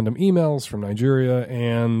via random emails from Nigeria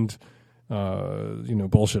and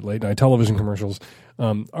bullshit late-night television commercials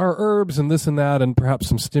are herbs and this and that and perhaps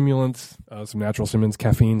some stimulants, some natural stimulants,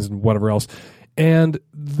 caffeines, and whatever else. And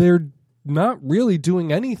they're not really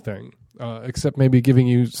doing anything except maybe giving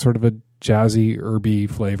you sort of a jazzy, herby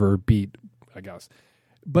flavor beat, I guess.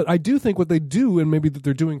 But I do think what they do, and maybe that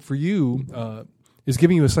they're doing for you, is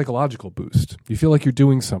giving you a psychological boost. You feel like you're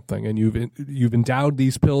doing something, and you've endowed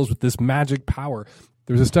these pills with this magic power.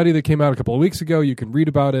 There's a study that came out a couple of weeks ago. You can read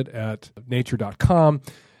about it at nature.com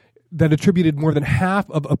that attributed more than half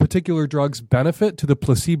of a particular drug's benefit to the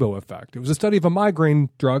placebo effect. It was a study of a migraine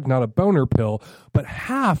drug, not a boner pill, but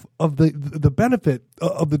half of the benefit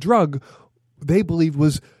of the drug they believed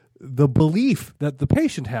was the belief that the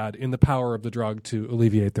patient had in the power of the drug to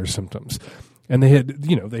alleviate their symptoms. And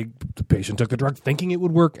the patient took the drug thinking it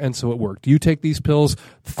would work, and so it worked. You take these pills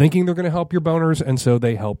thinking they're going to help your boners, and so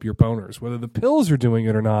they help your boners. Whether the pills are doing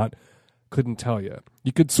it or not, couldn't tell you.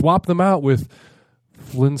 You could swap them out with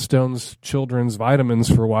Flintstone's children's vitamins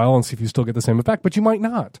for a while and see if you still get the same effect, but you might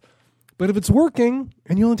not. But if it's working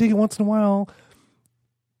and you only take it once in a while,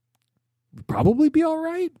 you'll probably be all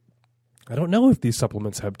right. I don't know if these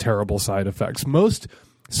supplements have terrible side effects. Most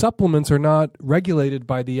supplements are not regulated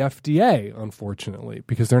by the FDA, unfortunately,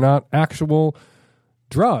 because they're not actual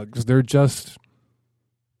drugs. They're just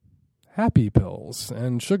happy pills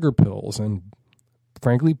and sugar pills and,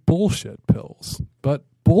 frankly, bullshit pills. But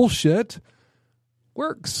bullshit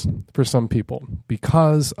works for some people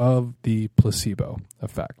because of the placebo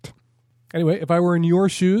effect. Anyway, if I were in your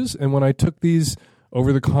shoes and when I took these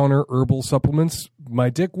over-the-counter herbal supplements, my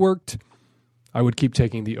dick worked, I would keep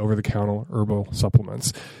taking the over-the-counter herbal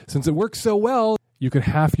supplements. Since it works so well, you could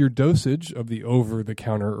half your dosage of the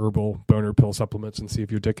over-the-counter herbal boner pill supplements and see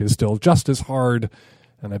if your dick is still just as hard,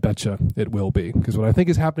 and I bet you it will be. Because what I think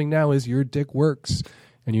is happening now is your dick works,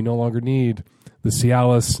 and you no longer need the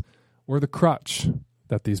Cialis or the crutch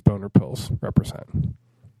that these boner pills represent.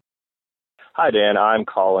 Hi, Dan. I'm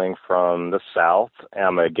calling from the South.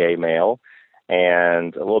 I'm a gay male.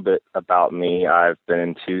 And a little bit about me, I've been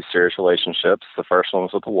in 2 serious relationships. The first one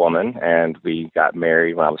was with a woman, and we got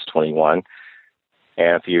married when I was 21.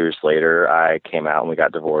 And a few years later, I came out and we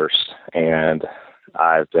got divorced. And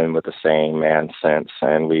I've been with the same man since,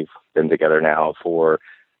 and we've been together now for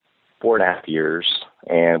 4.5 years,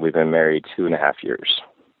 and we've been married 2.5 years.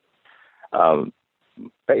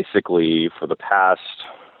 Basically, for the past,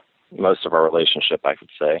 most of our relationship, I could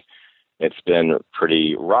say, it's been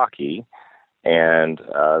pretty rocky. And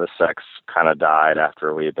the sex kind of died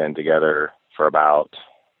after we had been together for about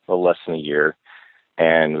less than a year.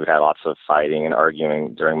 And we've had lots of fighting and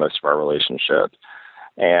arguing during most of our relationship.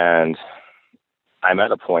 And I'm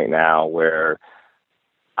at a point now where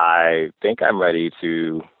I think I'm ready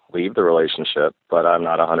to leave the relationship, but I'm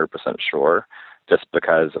not 100% sure just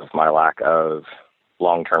because of my lack of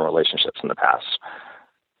long-term relationships in the past.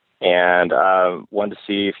 And wanted to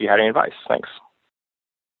see if you had any advice. Thanks.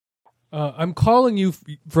 I'm calling you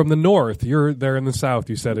from the north. You're there in the south,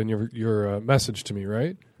 you said in your message to me,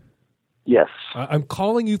 right? Yes. I'm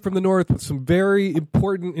calling you from the north with some very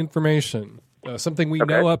important information, something we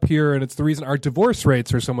know up here, and it's the reason our divorce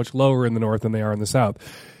rates are so much lower in the north than they are in the south.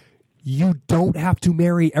 You don't have to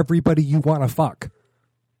marry everybody you want to fuck.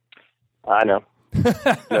 I know.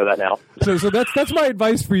 Know that now. So that's my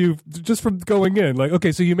advice for you, just from going in. Like,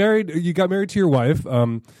 okay, so you got married to your wife.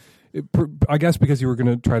 I guess because you were going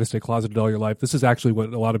to try to stay closeted all your life. This is actually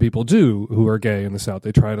what a lot of people do who are gay in the South.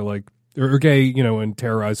 They try to or gay, and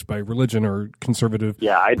terrorized by religion or conservative.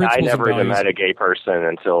 Yeah, I never even met a gay person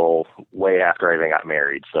until way after I even got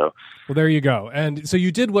married. So, well, there you go. And so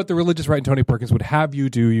you did what the religious right and Tony Perkins would have you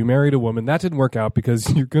do. You married a woman. That didn't work out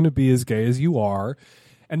because you're going to be as gay as you are.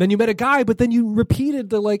 And then you met a guy, but then you repeated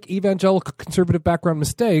the evangelical conservative background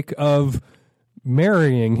mistake of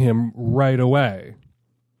marrying him right away.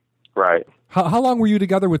 Right. How long were you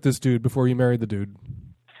together with this dude before you married the dude?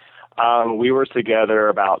 We were together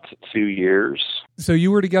about 2 years. So you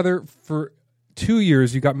were together for 2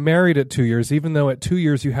 years. You got married at 2 years, even though at 2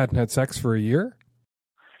 years you hadn't had sex for a year?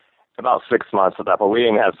 About 6 months of that, but we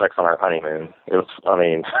didn't have sex on our honeymoon. It was,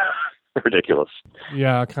 ridiculous.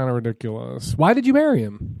 Yeah, kind of ridiculous. Why did you marry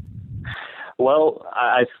him? Well,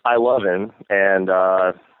 I love him, and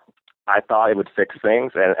I thought it would fix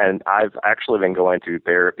things, and I've actually been going through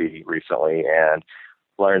therapy recently and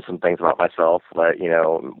learned some things about myself that,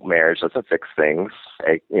 marriage doesn't fix things,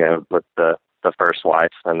 with the first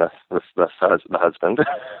wife and the husband.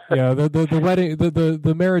 Yeah, the wedding,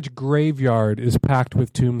 the marriage graveyard is packed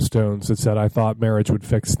with tombstones that said, I thought marriage would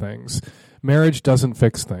fix things. Marriage doesn't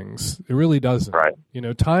fix things. It really doesn't. Right.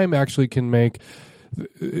 Time actually can make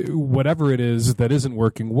whatever it is that isn't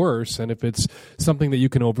working worse, and if it's something that you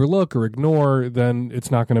can overlook or ignore, then it's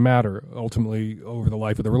not going to matter ultimately over the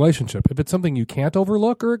life of the relationship. If it's something you can't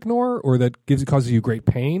overlook or ignore, or that causes you great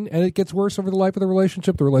pain and it gets worse over the life of the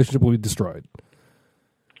relationship will be destroyed.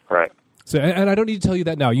 Right. So, and I don't need to tell you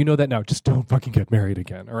that now. You know that now. Just don't fucking get married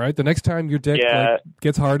again, all right? The next time your dick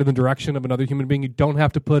gets hard in the direction of another human being, you don't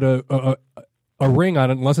have to put a ring on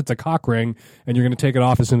it unless it's a cock ring, and you're going to take it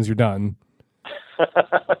off as soon as you're done.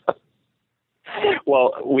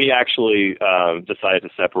 Well, we actually decided to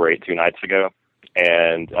separate 2 nights ago,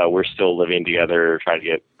 and we're still living together, trying to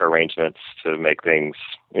get arrangements to make things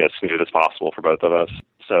as smooth as possible for both of us.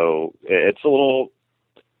 So it's a little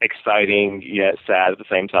exciting yet sad at the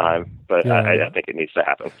same time. But Yeah. I think it needs to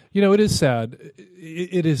happen. You know, it is sad.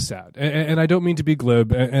 It is sad. And I don't mean to be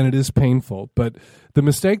glib, and it is painful. But the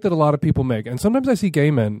mistake that a lot of people make, and sometimes I see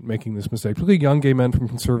gay men making this mistake, particularly young gay men from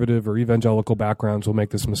conservative or evangelical backgrounds will make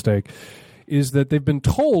this mistake, is that they've been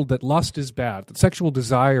told that lust is bad, that sexual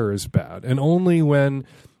desire is bad. And only when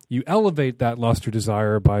you elevate that lust or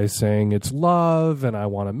desire by saying it's love and I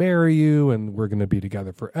want to marry you and we're going to be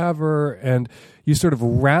together forever, and you sort of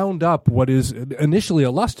round up what is initially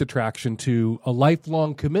a lust attraction to a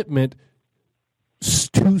lifelong commitment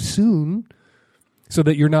too soon, so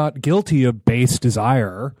that you're not guilty of base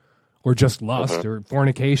desire or just lust or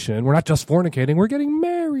fornication. We're not just fornicating, we're getting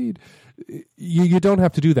married. You don't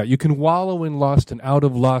have to do that. You can wallow in lust, and out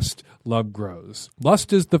of lust, love grows.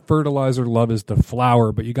 Lust is the fertilizer, love is the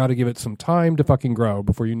flower, but you got to give it some time to fucking grow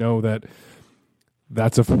before you know that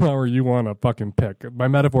that's a flower you want to fucking pick. My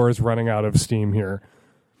metaphor is running out of steam here.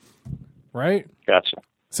 Right? Gotcha.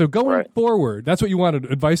 So going forward, that's what you wanted.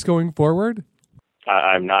 Advice going forward?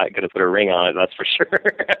 I'm not going to put a ring on it, that's for sure.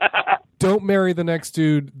 Don't marry the next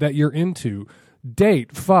dude that you're into.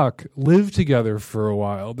 Date, fuck, live together for a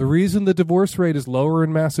while. The reason the divorce rate is lower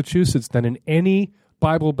in Massachusetts than in any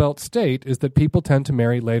Bible Belt state is that people tend to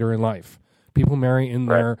marry later in life. People marry in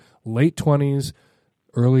their late 20s,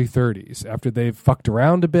 early 30s, after they've fucked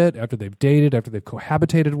around a bit, after they've dated, after they've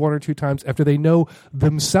cohabitated one or two times, after they know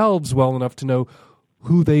themselves well enough to know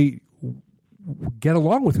who they get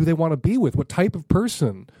along with, who they want to be with, what type of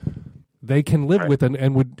person they can live with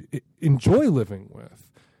and would enjoy living with.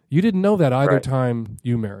 You didn't know that either time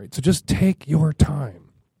you married. So just take your time.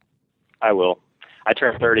 I will. I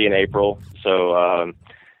turned 30 in April, so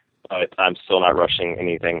I'm still not rushing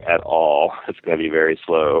anything at all. It's going to be very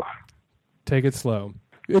slow. Take it slow.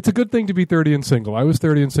 It's a good thing to be 30 and single. I was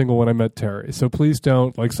 30 and single when I met Terry. So please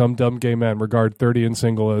don't, like some dumb gay men, regard 30 and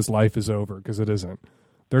single as life is over, because it isn't.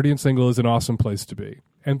 30 and single is an awesome place to be.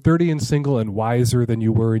 And 30 and single and wiser than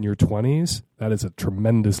you were in your 20s, that is a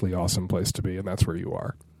tremendously awesome place to be, and that's where you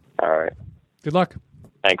are. All right. Good luck.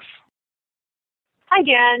 Thanks. Hi,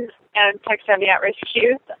 Dan, and Tech Savvy At-Risk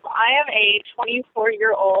Youth. I am a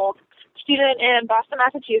 24-year-old student in Boston,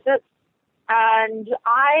 Massachusetts, and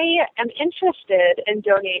I am interested in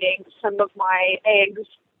donating some of my eggs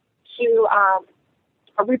to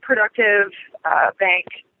a reproductive bank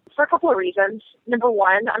for a couple of reasons. Number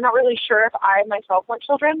one, I'm not really sure if I myself want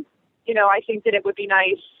children. You know, I think that it would be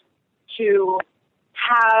nice to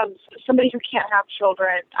have somebody who can't have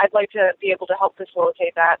children. I'd like to be able to help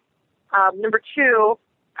facilitate that. Number two,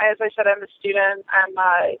 as I said, I'm a student.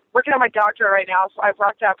 I'm working on my doctorate right now, so I've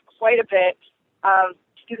racked up quite a bit of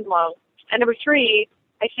student loans. And number three,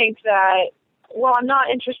 I think that while I'm not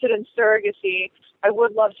interested in surrogacy, I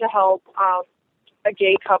would love to help a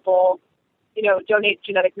gay couple, you know, donate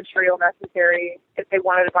genetic material necessary if they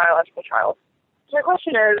wanted a biological child. So my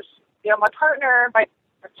question is, you know, my partner, my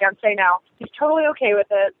fiancé now, he's totally okay with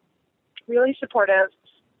it, really supportive,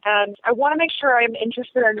 and I want to make sure I'm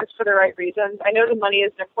interested in this for the right reasons. I know the money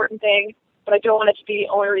is an important thing, but I don't want it to be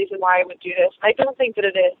the only reason why I would do this. I don't think that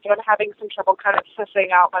it is, but I'm having some trouble kind of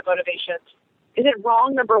sussing out my motivations. Is it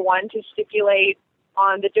wrong, number one, to stipulate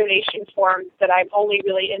on the donation form that I'm only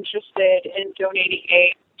really interested in donating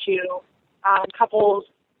eggs to couples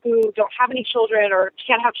who don't have any children or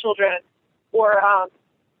can't have children, or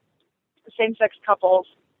same-sex couples?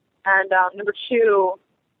 And number two,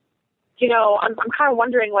 you know, I'm kind of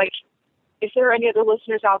wondering, like, if there are any other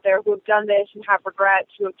listeners out there who have done this and have regrets,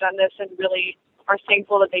 who have done this and really are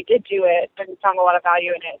thankful that they did do it and found a lot of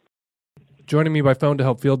value in it. Joining me by phone to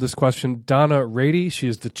help field this question, Donna Rady. She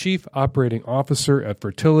is the Chief Operating Officer at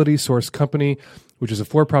Fertility Source Company, which is a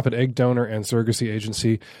for-profit egg donor and surrogacy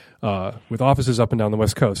agency with offices up and down the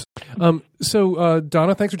West Coast. So,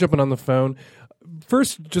 Donna, thanks for jumping on the phone.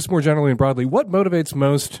 First, just more generally and broadly, what motivates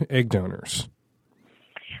most egg donors?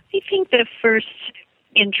 I think the first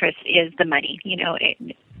interest is the money. You know,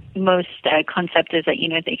 most concept is that, you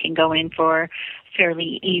know, they can go in for a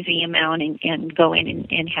fairly easy amount and go in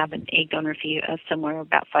and have an egg donor fee of somewhere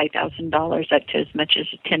about $5,000 up to as much as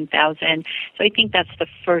 $10,000. So I think that's the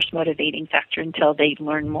first motivating factor until they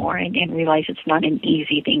learn more and realize it's not an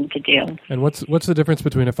easy thing to do. And what's the difference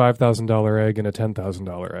between a $5,000 egg and a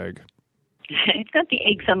 $10,000 egg? It's not the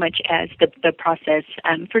egg so much as the process.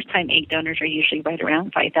 First-time egg donors are usually right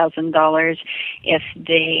around $5,000. If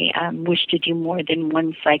they wish to do more than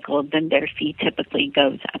one cycle, then their fee typically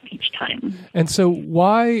goes up each time. And so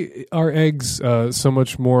why are eggs so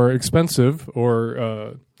much more expensive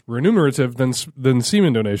or remunerative than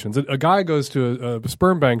semen donations? A guy goes to a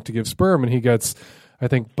sperm bank to give sperm, and he gets, I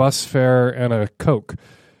think, bus fare and a Coke.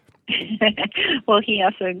 Well, he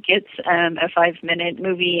also gets a 5-minute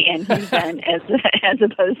movie, and he's done as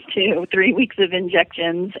opposed to 3 weeks of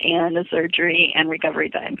injections and a surgery and recovery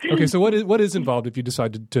time. Okay, so what is involved if you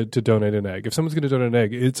decide to donate an egg? If someone's going to donate an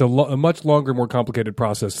egg, it's a much longer, more complicated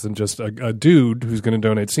process than just a dude who's going to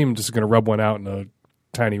donate semen just going to rub one out in a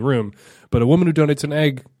tiny room. But a woman who donates an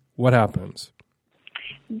egg, what happens?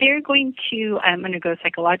 They're going to undergo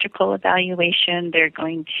psychological evaluation. They're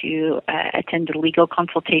going to attend a legal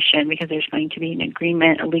consultation because there's going to be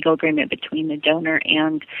a legal agreement between the donor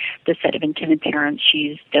and the set of intended parents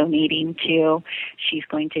she's donating to. She's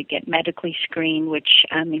going to get medically screened, which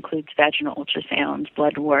includes vaginal ultrasounds,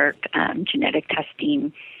 blood work, genetic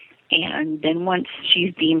testing. And then once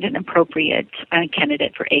she's deemed an appropriate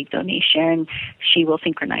candidate for egg donation,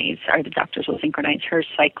 the doctors will synchronize her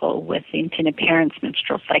cycle with the intended parent's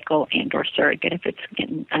menstrual cycle and or surrogate if it's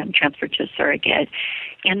getting transferred to a surrogate.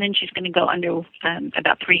 And then she's going to go under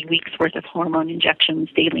about 3 weeks worth of hormone injections,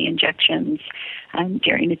 daily injections.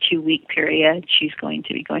 During a 2-week period, she's going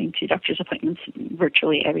to be going to doctor's appointments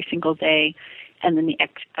virtually every single day. And then the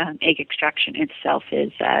egg extraction itself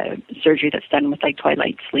is surgery that's done with like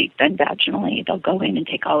twilight sleep, done vaginally. They'll go in and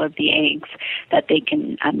take all of the eggs that they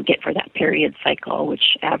can get for that period cycle,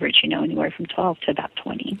 which average, anywhere from 12 to about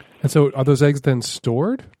 20. And so are those eggs then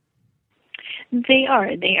stored? They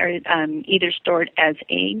are. They are either stored as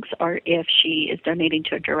eggs, or if she is donating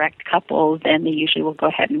to a direct couple, then they usually will go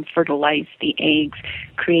ahead and fertilize the eggs,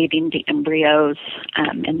 creating the embryos,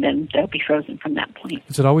 and then they'll be frozen from that point.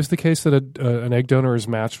 Is it always the case that an egg donor is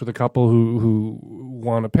matched with a couple who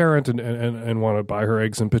want a parent and want to buy her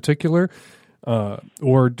eggs in particular?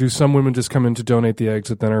 Or do some women just come in to donate the eggs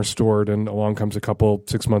that then are stored, and along comes a couple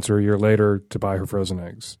 6 months or a year later to buy her frozen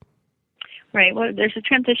eggs? Right. Well, there's a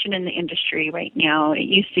transition in the industry right now. It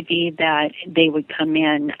used to be that they would come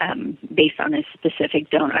in based on a specific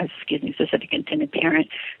specific intended parent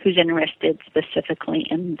who's interested specifically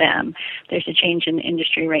in them. There's a change in the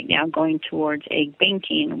industry right now going towards egg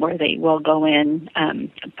banking, where they will go in,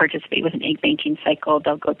 participate with an egg banking cycle.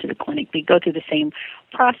 They'll go to the clinic. They go through the same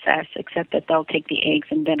process, except that they'll take the eggs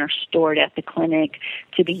and then are stored at the clinic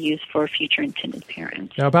to be used for future intended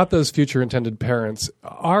parents. Now, about those future intended parents,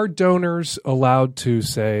 are donors allowed to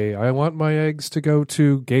say, I want my eggs to go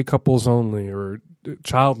to gay couples only or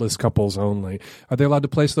childless couples only? Are they allowed to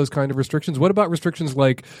place those kind of restrictions? What about restrictions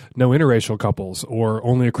like no interracial couples or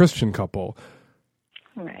only a Christian couple?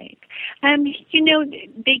 Right.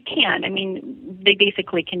 They can. I mean, they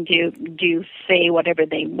basically can do say whatever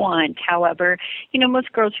they want. However,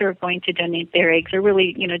 most girls who are going to donate their eggs are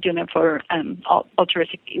really, doing it for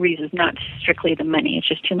altruistic reasons, not strictly the money. It's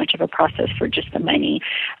just too much of a process for just the money.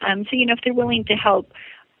 So, if they're willing to help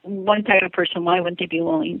one type of person, why wouldn't they be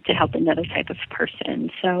willing to help another type of person?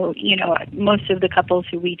 So, most of the couples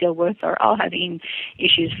who we deal with are all having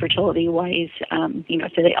issues fertility-wise,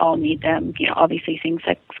 so they all need them. Obviously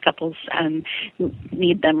same-sex couples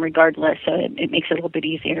need them regardless, so it makes it a little bit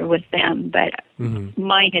easier with them. But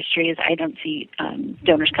my history is I don't see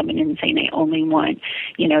donors coming in and saying I only want,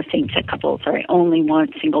 same-sex couples, or I only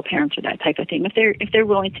want single parents or that type of thing. If they're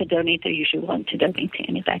willing to donate, they're usually willing to donate to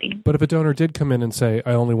anybody. But if a donor did come in and say,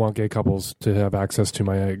 I only want gay couples to have access to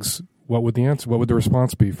my eggs, what would the answer? What would the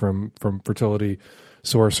response be from Fertility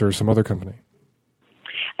Source or some other company?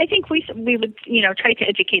 I think we would try to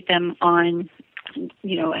educate them on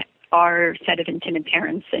our set of intended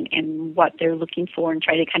parents and what they're looking for, and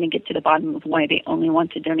try to kind of get to the bottom of why they only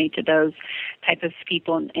want to donate to those type of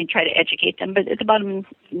people, and try to educate them. But at the bottom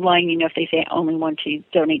line, if they say I only want to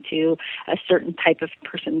donate to a certain type of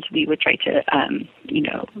persons, we would try to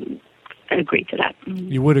agree to that.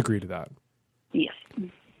 You would agree to that? Yes.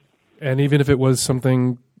 And even if it was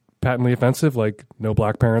something patently offensive, like no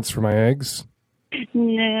black parents for my eggs?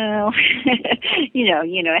 No,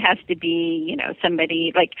 it has to be,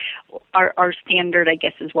 somebody like our standard, I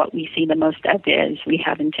guess, is what we see the most of is we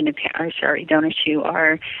have donors who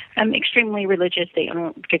are extremely religious. They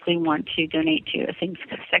don't particularly want to donate to a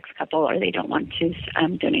same-sex couple, or they don't want to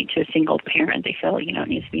donate to a single parent. They feel, it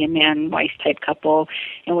needs to be a man-wife type couple,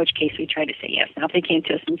 in which case we try to say yes. Now, if they came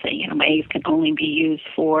to us and say, my eggs can only be used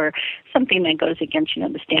for something that goes against,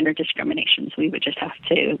 the standard discriminations, we would just have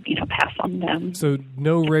to, pass on them. So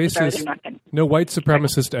no racist, no white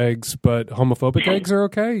supremacist eggs, but homophobic eggs are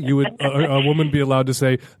okay? You would a woman be allowed to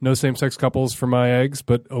say no same-sex couples for my eggs,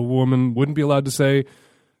 but a woman wouldn't be allowed to say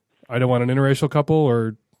I don't want an interracial couple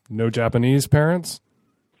or no Japanese parents?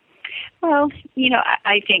 Well,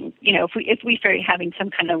 I think, if we start having some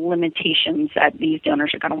kind of limitations that these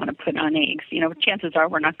donors are going to want to put on eggs, chances are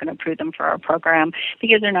we're not going to approve them for our program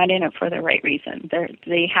because they're not in it for the right reason.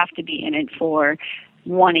 They have to be in it for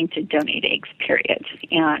wanting to donate eggs, period,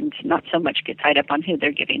 and not so much get tied up on who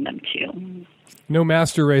they're giving them to. No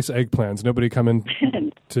master race egg plans. Nobody coming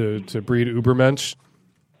to breed Ubermensch?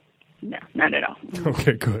 No, not at all.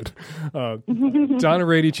 Okay, good. Donna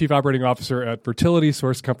Rady, Chief Operating Officer at Fertility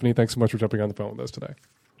Source Company. Thanks so much for jumping on the phone with us today.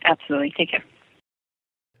 Absolutely. Take care.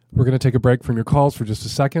 We're going to take a break from your calls for just a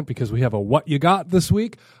second because we have a What You Got this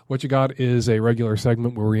week. What You Got is a regular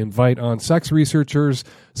segment where we invite on sex researchers,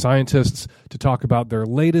 scientists, to talk about their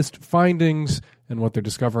latest findings and what they're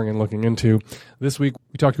discovering and looking into. This week,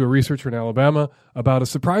 we talked to a researcher in Alabama about a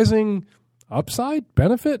surprising upside,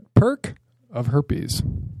 benefit, perk of herpes.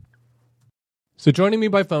 So joining me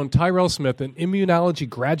by phone, Tyrell Smith, an immunology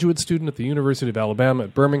graduate student at the University of Alabama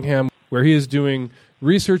at Birmingham, where he is doing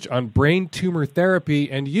research on brain tumor therapy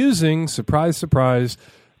and using, surprise, surprise,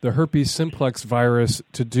 the herpes simplex virus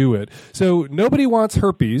to do it. So nobody wants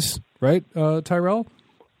herpes, right, Tyrell?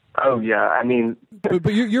 Oh, yeah. I mean...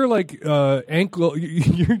 but you're like ankle...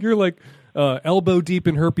 You're like elbow deep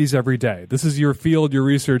in herpes every day. This is your field, your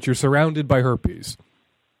research. You're surrounded by herpes.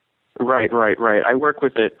 Right. I work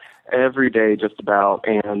with it every day just about.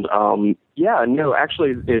 And,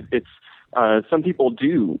 actually, it's some people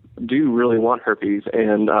do really want herpes,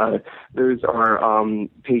 and those are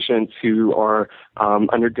patients who are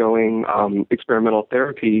undergoing experimental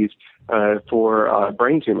therapies for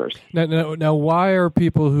brain tumors. Now, why are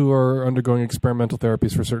people who are undergoing experimental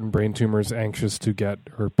therapies for certain brain tumors anxious to get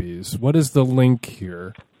herpes? What is the link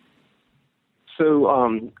here?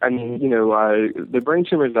 So, the brain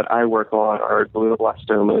tumors that I work on are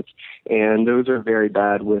glioblastomas, and those are very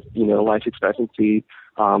bad with, life expectancy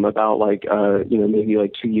about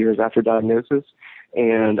maybe 2 years after diagnosis.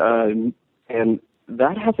 And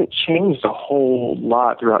that hasn't changed a whole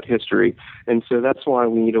lot throughout history. And so that's why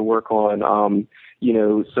we need to work on,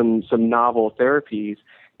 some novel therapies.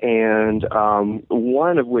 And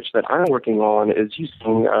one of which that I'm working on is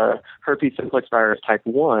using herpes simplex virus type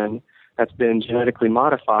 1 that's been genetically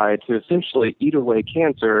modified to essentially eat away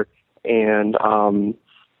cancer and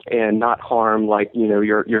not harm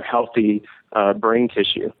your healthy brain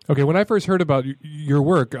tissue. Okay, when I first heard about your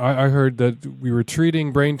work, I heard that we were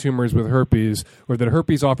treating brain tumors with herpes, or that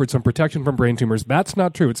herpes offered some protection from brain tumors. That's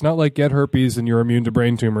not true. It's not like get herpes and you're immune to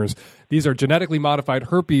brain tumors. These are genetically modified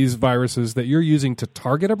herpes viruses that you're using to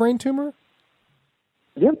target a brain tumor?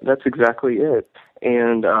 Yep, that's exactly it.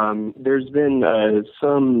 And there's been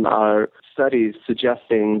some studies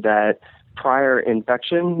suggesting that prior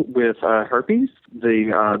infection with herpes,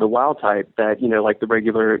 the wild type that,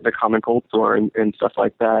 the common cold sore and stuff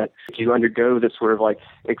like that, if you undergo this sort of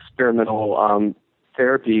experimental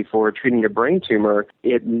therapy for treating a brain tumor,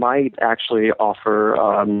 it might actually offer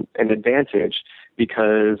an advantage,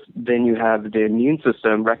 because then you have the immune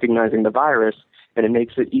system recognizing the virus, and it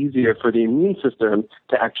makes it easier for the immune system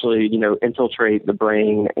to actually, infiltrate the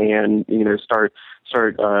brain and, start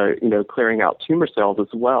clearing out tumor cells as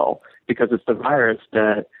well, because it's the virus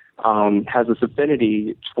that has this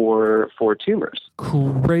affinity for tumors.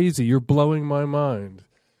 Crazy. You're blowing my mind.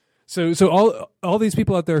 So all these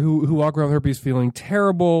people out there who walk around with herpes feeling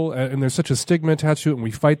terrible, and there's such a stigma attached to it, and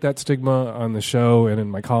we fight that stigma on the show and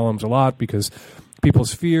in my columns a lot, because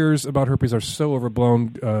people's fears about herpes are so overblown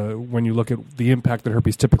when you look at the impact that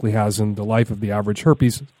herpes typically has in the life of the average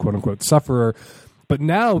herpes, quote-unquote, sufferer. But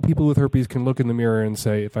now people with herpes can look in the mirror and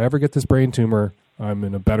say, if I ever get this brain tumor, I'm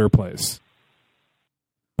in a better place,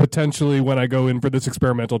 potentially, when I go in for this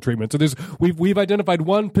experimental treatment. So we've identified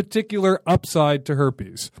one particular upside to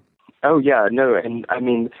herpes. Oh, yeah, no, and I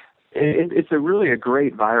mean, it's really a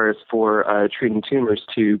great virus for treating tumors,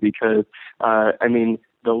 too, because,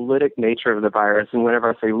 the lytic nature of the virus, and whenever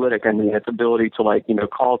I say lytic, I mean its ability to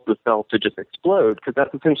cause the cells to just explode, because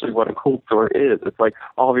that's essentially what a cold sore is. It's like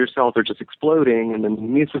all of your cells are just exploding, and then the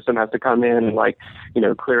immune system has to come in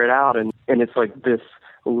and clear it out, and it's like this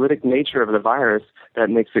lytic nature of the virus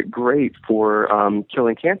that makes it great for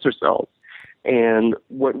killing cancer cells. And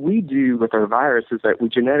what we do with our virus is that we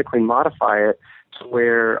genetically modify it to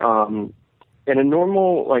where in a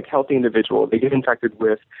normal, healthy individual, they get infected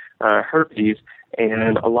with herpes,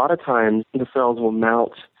 and a lot of times the cells will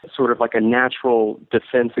mount sort of like a natural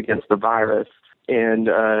defense against the virus. And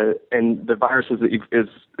the virus has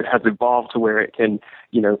evolved to where it can,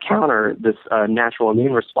 counter this natural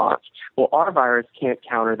immune response. Well, our virus can't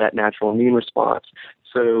counter that natural immune response.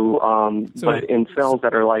 So but in cells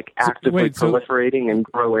that are actively proliferating and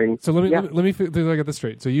growing. So let me get this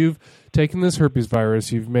straight. So you've taken this herpes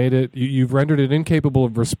virus, you've made it, you've rendered it incapable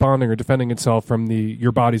of responding or defending itself from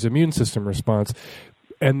your body's immune system response,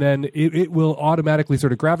 and then it will automatically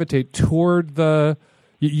sort of gravitate toward the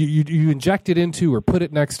you inject it into or put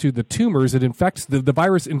it next to the tumors. It infects the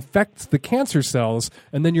virus infects the cancer cells,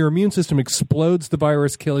 and then your immune system explodes the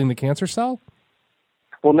virus, killing the cancer cell.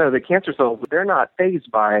 Well, no, the cancer cells, they're not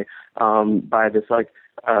phased by this, like,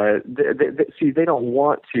 they don't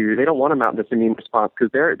want to mount this immune response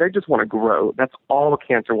because they just want to grow. That's all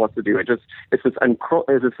cancer wants to do. It's this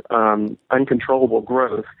uncontrollable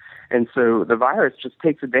growth. And so the virus just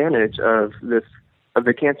takes advantage of the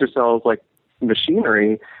cancer cells, like,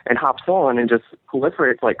 machinery, and hops on and just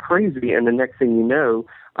proliferates like crazy. And the next thing you know,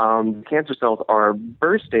 cancer cells are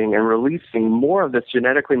bursting and releasing more of this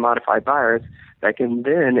genetically modified virus that can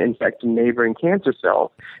then infect neighboring cancer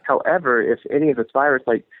cells. However, if any of this virus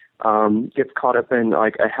gets caught up in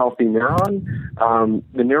like a healthy neuron,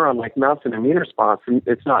 the neuron like mounts an immune response, and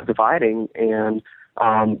it's not dividing, and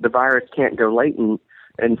the virus can't go latent.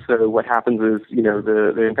 And so what happens is,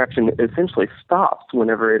 the infection essentially stops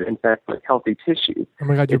whenever it infects like healthy tissue. Oh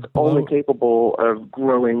my God, it's only capable of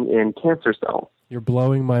growing in cancer cells. You're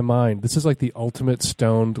blowing my mind. This is like the ultimate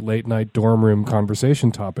stoned late night dorm room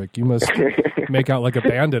conversation topic. You must make out like a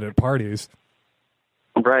bandit at parties.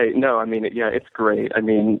 Right. No, I mean, yeah, it's great. I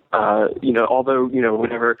mean, although,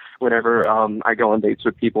 whenever I go on dates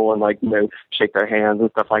with people and shake their hands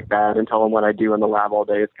and stuff like that and tell them what I do in the lab all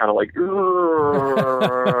day, it's kind of like,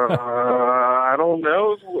 I don't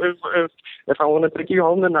know if I want to take you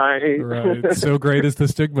home tonight. Right. So great is the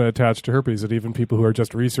stigma attached to herpes that even people who are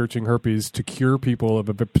just researching herpes to cure people of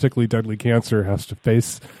a particularly deadly cancer has to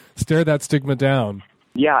stare that stigma down.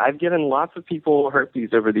 Yeah, I've given lots of people herpes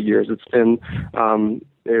over the years. It's been a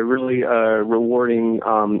really rewarding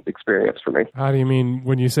experience for me. How do you mean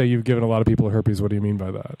when you say you've given a lot of people herpes? What do you mean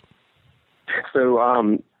by that? So,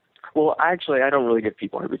 well, actually, I don't really give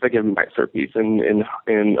people herpes. I give them mice herpes in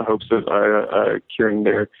hopes of curing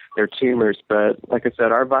their tumors. But like I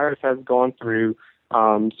said, our virus has gone through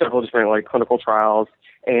several different clinical trials,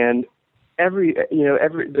 and they're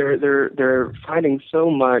finding so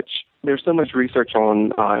much. There's so much research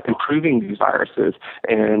on improving these viruses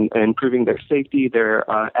and improving their safety, their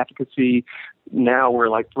efficacy. Now we're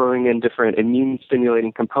throwing in different immune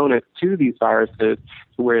stimulating components to these viruses,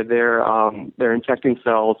 where they're infecting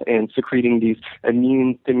cells and secreting these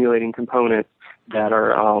immune stimulating components that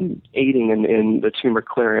are aiding in the tumor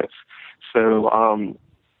clearance. So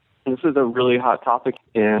this is a really hot topic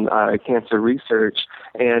in cancer research,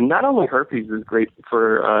 and not only herpes is great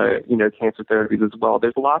for cancer therapies as well.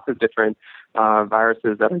 There's lots of different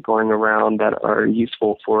viruses that are going around that are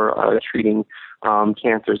useful for treating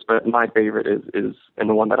cancers, but my favorite is and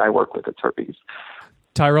the one that I work with is herpes.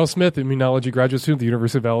 Tyrell Smith, immunology graduate student at the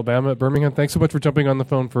University of Alabama at Birmingham. Thanks so much for jumping on the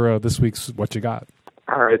phone for this week's What You Got.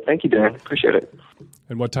 All right, thank you, Dan. Appreciate it.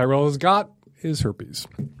 And what Tyrell has got is herpes.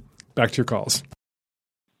 Back to your calls.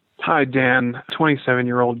 Hi, Dan.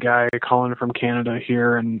 27-year-old guy calling from Canada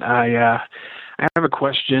here, and I have a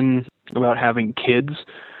question about having kids.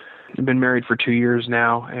 I've been married for 2 years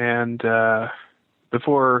now, and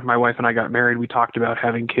before my wife and I got married, we talked about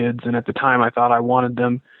having kids, and at the time I thought I wanted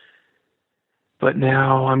them. But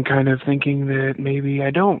now I'm kind of thinking that maybe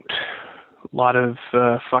I don't. A lot of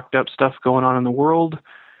fucked up stuff going on in the world.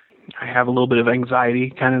 I have a little bit of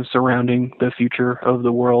anxiety kind of surrounding the future of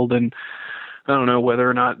the world, and I don't know whether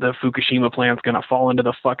or not the Fukushima plant's going to fall into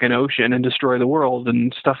the fucking ocean and destroy the world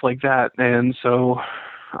and stuff like that. And so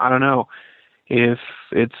I don't know if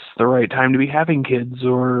it's the right time to be having kids,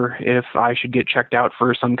 or if I should get checked out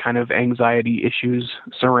for some kind of anxiety issues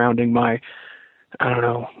surrounding my,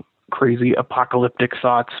 crazy apocalyptic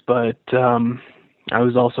thoughts. But I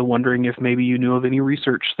was also wondering if maybe you knew of any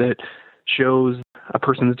research that shows a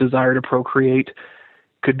person's desire to procreate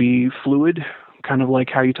could be fluid, kind of like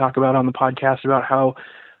how you talk about on the podcast about how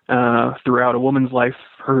throughout a woman's life,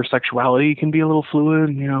 her sexuality can be a little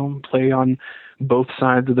fluid, play on both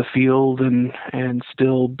sides of the field and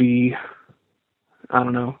still be,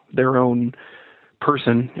 their own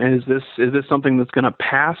person. Is this something that's going to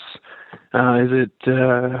pass?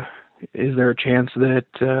 Is there a chance that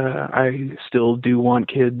I still do want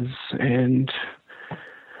kids? And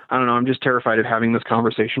I don't know, I'm just terrified of having this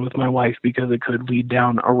conversation with my wife because it could lead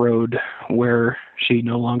down a road where she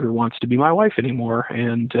no longer wants to be my wife anymore.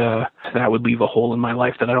 And that would leave a hole in my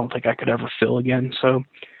life that I don't think I could ever fill again. So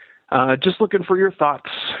just looking for your thoughts.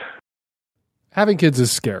 Having kids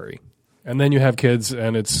is scary. And then you have kids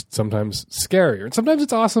and it's sometimes scarier. And sometimes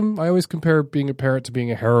it's awesome. I always compare being a parent to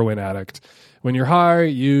being a heroin addict. When you're high,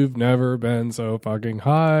 you've never been so fucking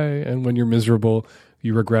high. And when you're miserable,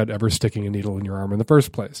 you regret ever sticking a needle in your arm in the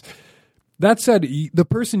first place. That said, the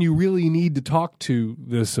person you really need to talk to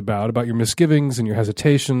this about your misgivings and your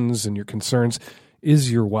hesitations and your concerns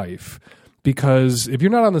is your wife. because if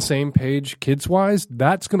you're not on the same page kids-wise,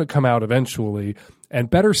 that's going to come out eventually, and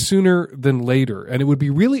better sooner than later. And it would be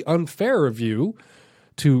really unfair of you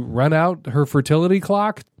to run out her fertility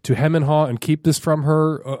clock, to hem and haw and keep this from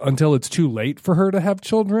her until it's too late for her to have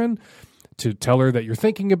children, to tell her that you're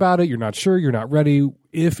thinking about it, you're not sure, you're not ready,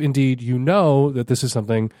 if indeed you know that this is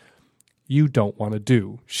something you don't want to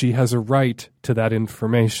do. She has a right to that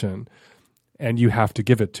information, and you have to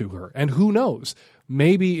give it to her. And who knows?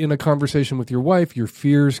 Maybe in a conversation with your wife, your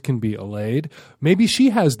fears can be allayed. Maybe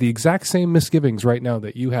she has the exact same misgivings right now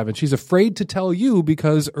that you have, and she's afraid to tell you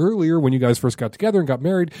because earlier when you guys first got together and got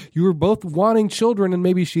married, you were both wanting children, and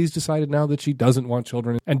maybe she's decided now that she doesn't want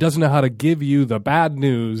children and doesn't know how to give you the bad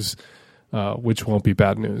news, which won't be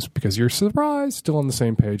bad news because you're surprised, still on the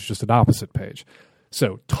same page, just an opposite page.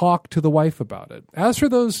 So talk to the wife about it. As for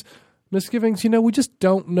those misgivings, we just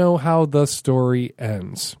don't know how the story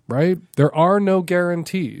ends, right? There are no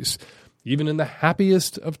guarantees. Even in the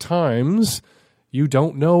happiest of times, you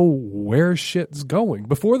don't know where shit's going.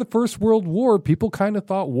 Before the First World War, people kind of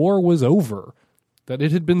thought war was over, that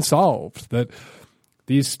it had been solved, that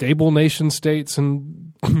these stable nation states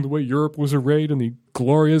and the way Europe was arrayed and the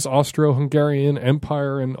glorious Austro-Hungarian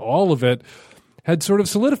Empire and all of it had sort of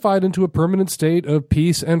solidified into a permanent state of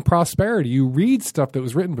peace and prosperity. You read stuff that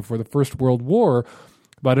was written before the First World War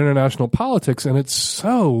about international politics, and it's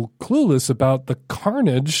so clueless about the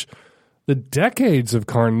carnage, the decades of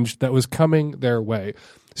carnage that was coming their way.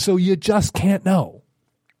 So you just can't know.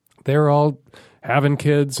 They're all having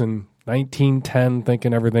kids in 1910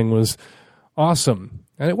 thinking everything was awesome.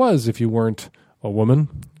 And it was if you weren't a woman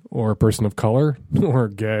or a person of color, or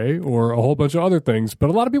gay, or a whole bunch of other things. But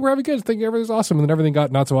a lot of people were having kids thinking everything's awesome, and then everything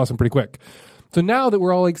got not so awesome pretty quick. So now that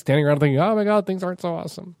we're all like standing around thinking, oh my God, things aren't so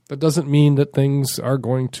awesome, that doesn't mean that things are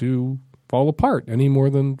going to fall apart any more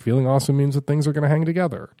than feeling awesome means that things are going to hang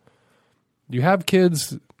together. You have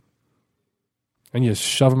kids, and you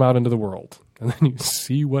shove them out into the world, and then you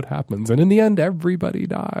see what happens. And in the end, everybody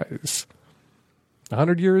dies.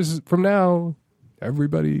 100 years from now,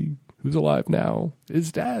 everybody who's alive now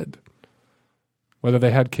is dead, whether they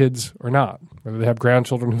had kids or not, whether they have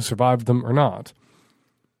grandchildren who survived them or not.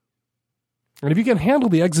 And if you can handle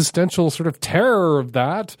the existential sort of terror of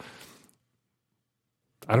that,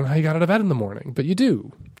 I don't know how you got out of bed in the morning, but you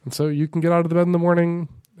do. And so you can get out of the bed in the morning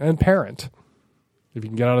and parent. If you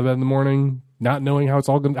can get out of bed in the morning not knowing how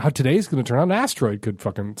today's going to turn out, an asteroid could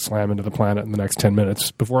fucking slam into the planet in the next 10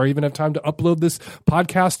 minutes before I even have time to upload this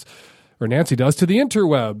podcast, or Nancy does, to the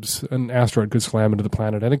interwebs. An asteroid could slam into the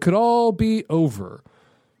planet, and it could all be over.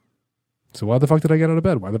 So why the fuck did I get out of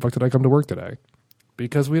bed? Why the fuck did I come to work today?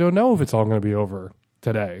 Because we don't know if it's all going to be over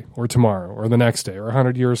today, or tomorrow, or the next day, or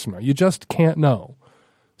 100 years from now. You just can't know.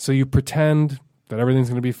 So you pretend that everything's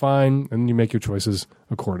going to be fine, and you make your choices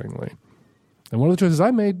accordingly. And one of the choices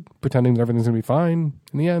I made, pretending that everything's going to be fine,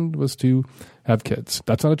 in the end, was to have kids.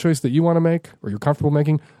 That's not a choice that you want to make, or you're comfortable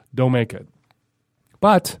making. Don't make it.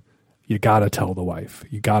 But you got to tell the wife.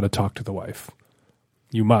 You got to talk to the wife.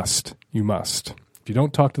 You must. You must. If you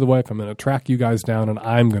don't talk to the wife, I'm going to track you guys down, and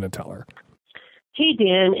I'm going to tell her. Hey,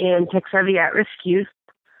 Dan and tech-savvy at-risk youth.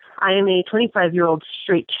 I am a 25-year-old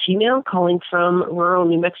straight female calling from rural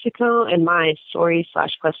New Mexico, and my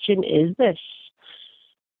story/question is this.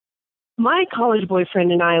 My college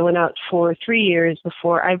boyfriend and I went out for 3 years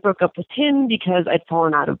before I broke up with him because I'd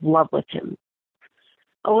fallen out of love with him.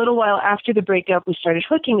 A little while after the breakup, we started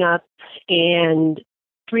hooking up, and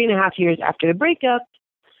 3.5 years after the breakup,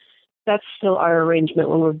 that's still our arrangement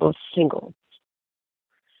when we're both single.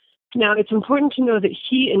 Now, it's important to know that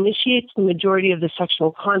he initiates the majority of the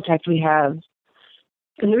sexual contact we have.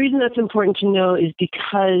 And the reason that's important to know is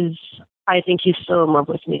because I think he's still in love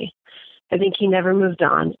with me. I think he never moved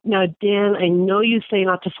on. Now, Dan, I know you say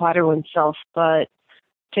not to flatter oneself, but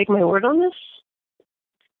take my word on this.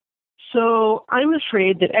 So I'm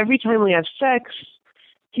afraid that every time we have sex,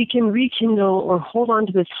 he can rekindle or hold on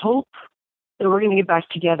to this hope that we're going to get back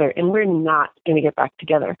together, and we're not going to get back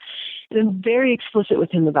together. And I'm very explicit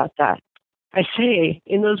with him about that. I say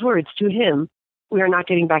in those words to him, we are not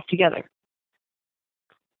getting back together.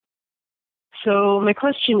 So my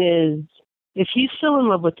question is, if he's still in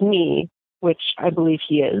love with me, which I believe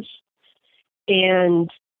he is,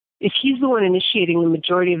 and if he's the one initiating the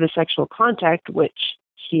majority of the sexual contact, which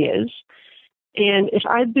he is, and if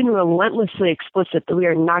I've been relentlessly explicit that we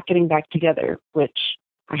are not getting back together, which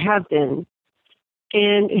I have been,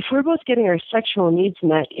 and if we're both getting our sexual needs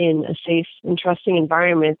met in a safe and trusting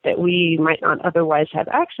environment that we might not otherwise have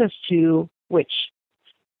access to, which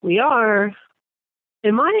we are,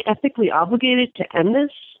 am I ethically obligated to end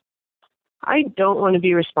this? I don't want to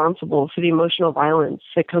be responsible for the emotional violence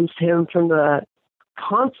that comes to him from the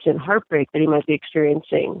constant heartbreak that he might be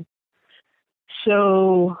experiencing.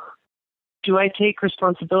 So do I take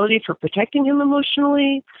responsibility for protecting him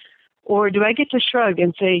emotionally? Or do I get to shrug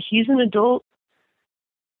and say he's an adult,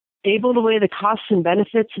 able to weigh the costs and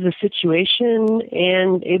benefits of the situation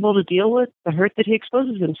and able to deal with the hurt that he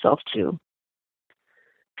exposes himself to?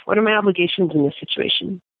 What are my obligations in this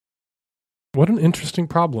situation? What an interesting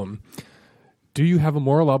problem. Do you have a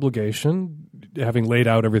moral obligation, having laid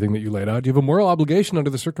out everything that you laid out, do you have a moral obligation under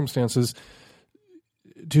the circumstances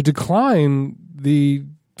to decline the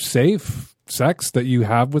safe sex that you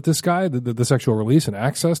have with this guy, the sexual release and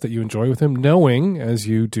access that you enjoy with him, knowing, as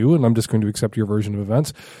you do, and I'm just going to accept your version of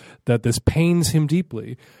events, that this pains him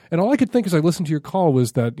deeply? And all I could think as I listened to your call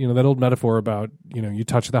was that, that old metaphor about, you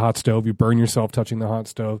touch the hot stove, you burn yourself touching the hot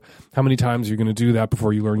stove. How many times are you going to do that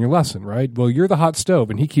before you learn your lesson, right? Well, you're the hot stove,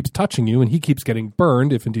 and he keeps touching you, and he keeps getting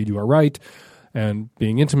burned, if indeed you are right, and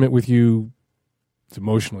being intimate with you, it's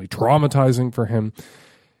emotionally traumatizing for him.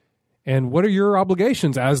 And what are your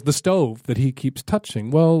obligations as the stove that he keeps touching?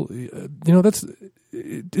 Well,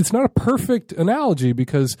 it's not a perfect analogy,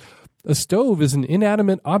 because a stove is an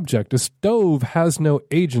inanimate object. A stove has no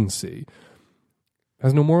agency,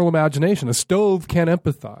 has no moral imagination. A stove can't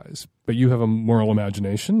empathize, but you have a moral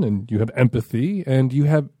imagination, and you have empathy, and you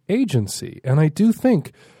have agency. And I do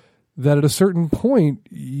think that at a certain point,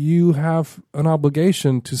 you have an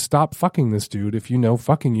obligation to stop fucking this dude if you know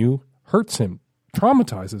fucking you hurts him,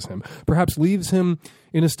 traumatizes him, perhaps leaves him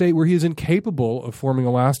in a state where he is incapable of forming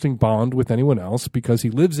a lasting bond with anyone else, because he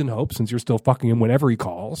lives in hope, since you're still fucking him whenever he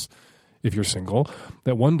calls, if you're single,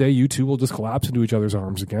 that one day you two will just collapse into each other's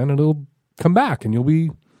arms again, and it'll come back and you'll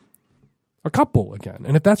be a couple again.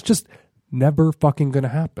 And if that's just never fucking going to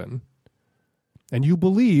happen, and you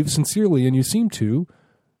believe sincerely, and you seem to,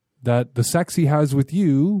 that the sex he has with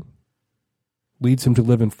you leads him to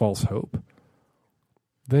live in false hope,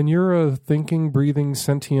 then you're a thinking, breathing,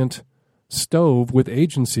 sentient stove with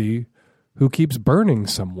agency who keeps burning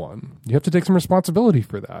someone. You have to take some responsibility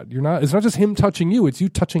for that. It's not just him touching you, it's you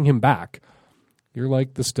touching him back. You're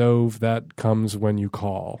like the stove that comes when you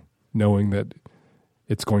call, knowing that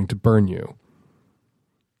it's going to burn you.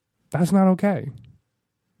 That's not okay.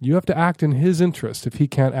 You have to act in his interest if he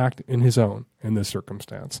can't act in his own in this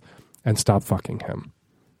circumstance, and stop fucking him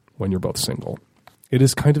when you're both single. It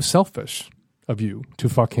is kind of selfish of you to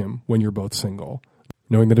fuck him when you're both single,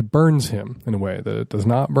 knowing that it burns him in a way that it does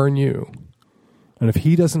not burn you. And if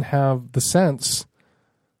he doesn't have the sense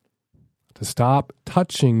to stop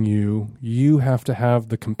touching you, you have to have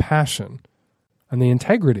the compassion and the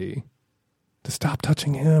integrity to stop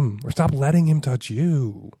touching him, or stop letting him touch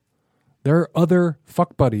you. There are other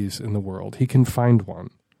fuck buddies in the world. He can find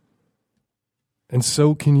one. And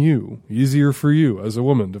so can you. Easier for you as a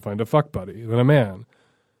woman to find a fuck buddy than a man.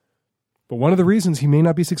 But one of the reasons he may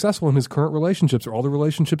not be successful in his current relationships, or all the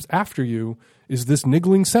relationships after you, is this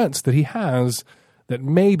niggling sense that he has that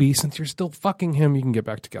maybe, since you're still fucking him, you can get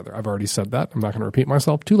back together. I've already said that. I'm not going to repeat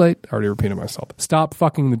myself. Too late. I already repeated myself. Stop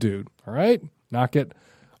fucking the dude. All right? Knock it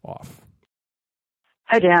off.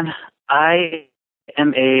 Hi, Dan. I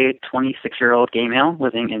am a 26-year-old gay male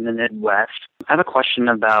living in the Midwest. I have a question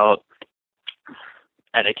about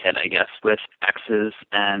etiquette, I guess, with exes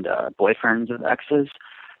and boyfriends of exes.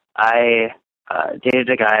 I dated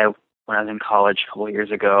a guy when I was in college a couple of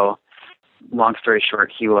years ago. Long story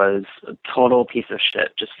short, he was a total piece of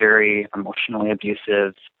shit, just very emotionally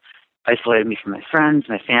abusive, isolated me from my friends,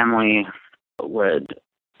 my family, would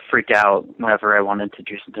freak out whenever I wanted to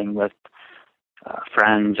do something with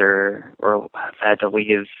friends or if I had to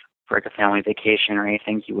leave for like a family vacation or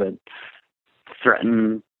anything. He would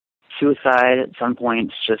threaten suicide at some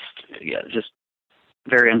points, just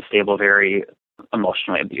very unstable, very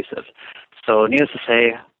emotionally abusive. So needless to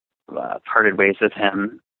say, parted ways with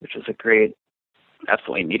him, which was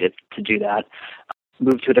absolutely needed to do that.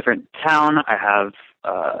 Moved to a different town. I have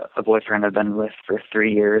a boyfriend I've been with for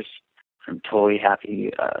 3 years. I'm totally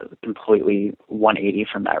happy, completely 180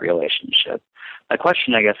 from that relationship. My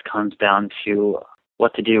question, I guess, comes down to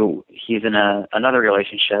what to do. He's in another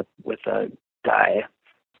relationship with a guy,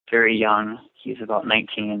 very young. He's about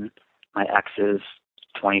 19. My ex is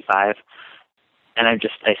 25. And I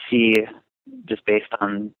see, just based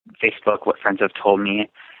on Facebook, what friends have told me,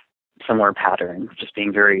 similar pattern, just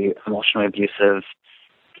being very emotionally abusive,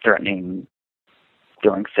 threatening,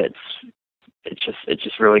 throwing fits. It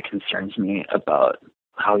just really concerns me about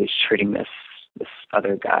how he's treating this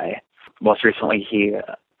other guy. Most recently,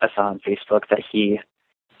 I saw on Facebook that he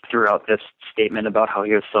threw out this statement about how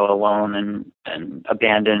he was so alone and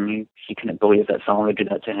abandoned. He couldn't believe that someone would do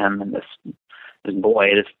that to him. And this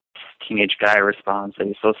teenage guy responds that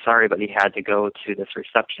he's so sorry, but he had to go to this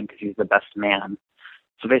reception because he's the best man.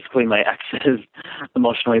 So basically, my ex is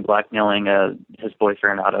emotionally blackmailing his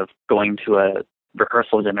boyfriend out of going to a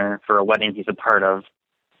rehearsal dinner for a wedding he's a part of.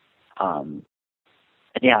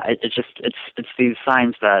 It's these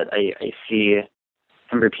signs that I see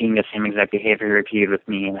him repeating the same exact behavior he repeated with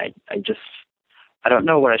me, and I don't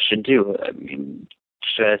know what I should do. I mean,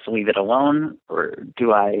 should I just leave it alone, or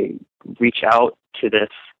do I reach out to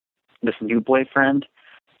this new boyfriend?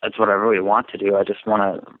 That's what I really want to do. I just want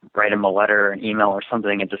to write him a letter, an email, or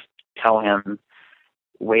something, and just tell him,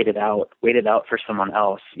 wait it out for someone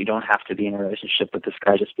else. You don't have to be in a relationship with this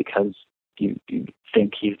guy just because you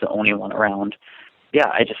think he's the only one around. Yeah,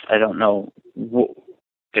 I don't know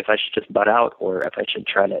if I should just butt out or if I should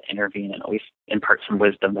try to intervene and at least impart some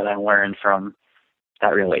wisdom that I learned from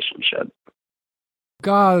that relationship.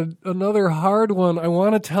 God, another hard one. I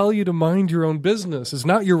want to tell you to mind your own business. It's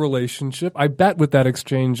not your relationship. I bet with that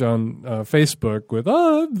exchange on Facebook with,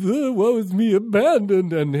 woe is me,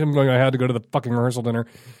 abandoned, and him going, I had to go to the fucking rehearsal dinner,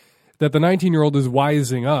 that the 19-year-old is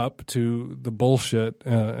wising up to the bullshit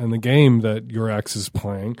and the game that your ex is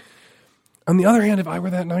playing. On the other hand, if I were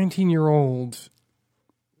that 19-year-old,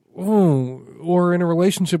 or in a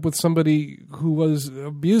relationship with somebody who was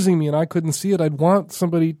abusing me and I couldn't see it, I'd want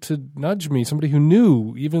somebody to nudge me, somebody who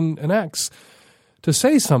knew, even an ex, to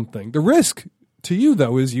say something. The risk to you,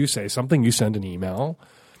 though, is you say something, you send an email,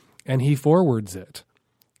 and he forwards it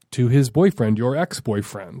to his boyfriend, your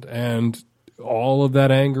ex-boyfriend, and all of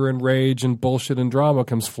that anger and rage and bullshit and drama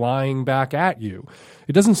comes flying back at you.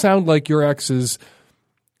 It doesn't sound like your ex is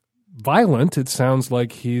violent. It sounds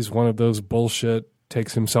like he's one of those bullshit,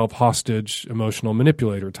 takes himself hostage, emotional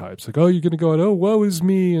manipulator types. Like, you're going to go out, woe is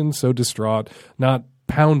me, and so distraught, not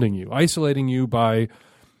pounding you, isolating you by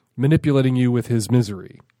manipulating you with his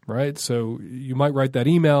misery, right? So you might write that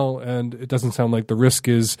email, and it doesn't sound like the risk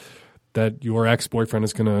is that your ex-boyfriend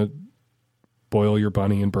is going to boil your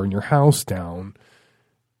bunny and burn your house down.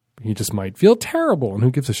 He just might feel terrible, and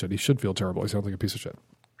who gives a shit? He should feel terrible. He sounds like a piece of shit.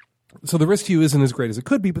 So the risk to you isn't as great as it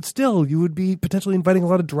could be, but still, you would be potentially inviting a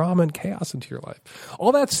lot of drama and chaos into your life.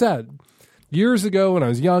 All that said, years ago when I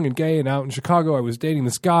was young and gay and out in Chicago, I was dating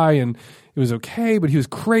this guy, and it was okay, but he was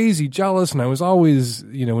crazy jealous, and I was always,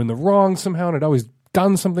 in the wrong somehow, and I'd always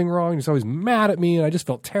done something wrong, and he was always mad at me, and I just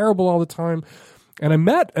felt terrible all the time. And I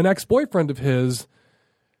met an ex-boyfriend of his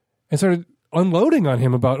and started unloading on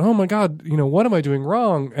him about, oh my God, what am I doing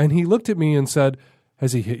wrong? And he looked at me and said,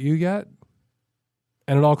 has he hit you yet?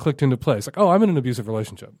 And it all clicked into place. Like, I'm in an abusive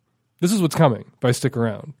relationship. This is what's coming if I stick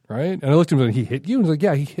around, right? And I looked at him and he hit you? And he was like,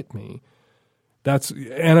 yeah, he hit me.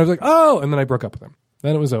 And I was like, and then I broke up with him.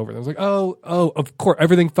 Then it was over. I was like, of course,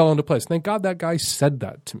 everything fell into place. Thank God that guy said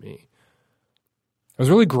that to me. I was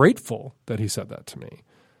really grateful that he said that to me.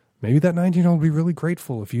 Maybe that 19-year-old would be really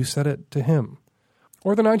grateful if you said it to him.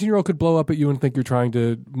 Or the 19-year-old could blow up at you and think you're trying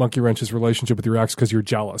to monkey wrench his relationship with your ex because you're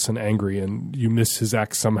jealous and angry and you miss his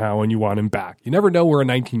ex somehow and you want him back. You never know where a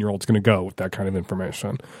 19-year-old's going to go with that kind of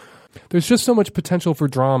information. There's just so much potential for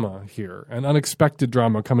drama here and unexpected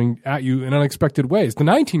drama coming at you in unexpected ways. The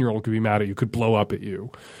 19-year-old could be mad at you, could blow up at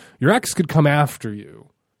you. Your ex could come after you.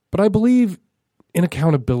 But I believe in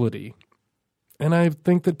accountability. And I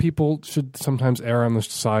think that people should sometimes err on the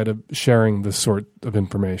side of sharing this sort of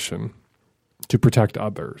information to protect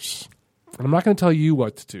others. And I'm not going to tell you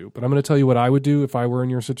what to do, but I'm going to tell you what I would do if I were in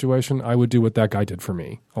your situation. I would do what that guy did for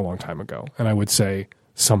me a long time ago. And I would say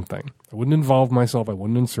something. I wouldn't involve myself. I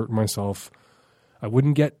wouldn't insert myself. I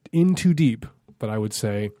wouldn't get in too deep, but I would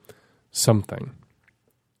say something.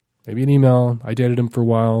 Maybe an email. I dated him for a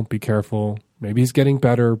while. Be careful. Maybe he's getting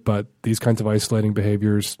better, but these kinds of isolating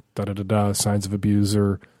behaviors, signs of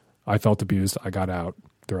abuser. I felt abused. I got out.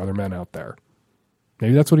 There are other men out there.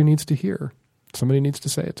 Maybe that's what he needs to hear. Somebody needs to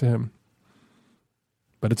say it to him.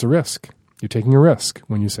 But it's a risk. You're taking a risk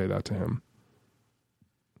when you say that to him.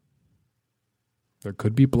 There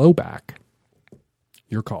could be blowback.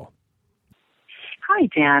 Your call. Hi,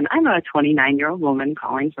 Dan. I'm a 29-year-old woman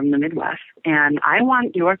calling from the Midwest, and I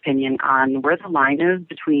want your opinion on where the line is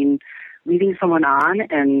between leading someone on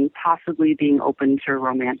and possibly being open to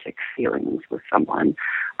romantic feelings with someone.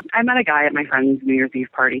 I met a guy at my friend's New Year's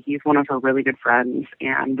Eve party. He's one of her really good friends,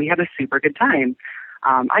 and we had a super good time.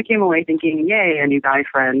 I came away thinking, yay, a new guy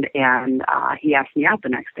friend, and he asked me out the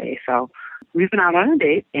next day. So we've been out on a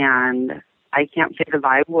date, and I can't say the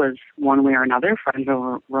vibe was one way or another, friends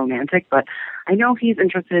or romantic, but I know he's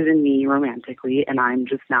interested in me romantically, and I'm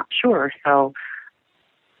just not sure. So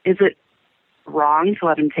is it wrong to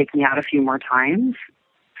let him take me out a few more times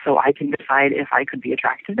so I can decide if I could be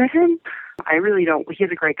attracted to him. I really don't. He's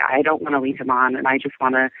a great guy. I don't want to lead him on, and I just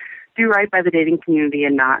want to do right by the dating community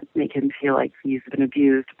and not make him feel like he's been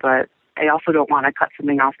abused. But I also don't want to cut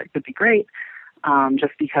something off that could be great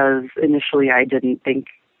just because initially I didn't think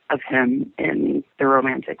of him in the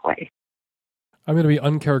romantic way. I'm going to be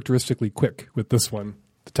uncharacteristically quick with this one.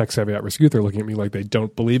 The tech-savvy at-risk youth are looking at me like they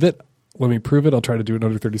don't believe it. Let me prove it. I'll try to do it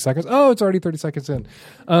under 30 seconds. Oh, it's already 30 seconds in.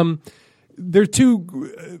 There are two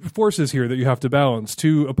forces here that you have to balance,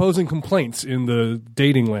 two opposing complaints in the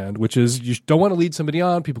dating land, which is you don't want to lead somebody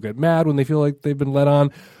on. People get mad when they feel like they've been led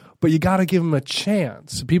on, but you got to give them a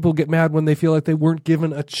chance. People get mad when they feel like they weren't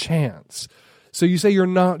given a chance. So you say you're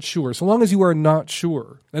not sure. So long as you are not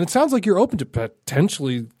sure, and it sounds like you're open to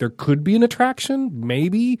potentially there could be an attraction,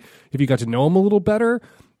 maybe, if you got to know him a little better,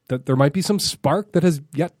 that there might be some spark that has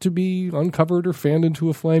yet to be uncovered or fanned into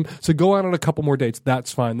a flame. So go out on a couple more dates.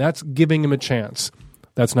 That's fine. That's giving him a chance.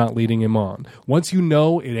 That's not leading him on. Once you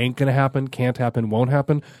know it ain't going to happen, can't happen, won't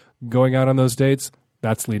happen, going out on those dates,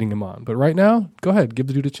 that's leading him on. But right now, go ahead, give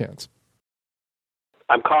the dude a chance.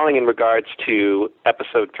 I'm calling in regards to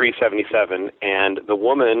episode 377 and the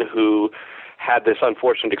woman who had this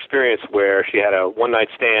unfortunate experience where she had a one-night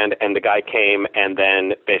stand and the guy came and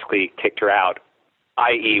then basically kicked her out,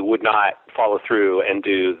 i.e. would not follow through and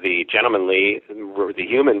do the gentlemanly, the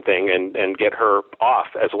human thing and get her off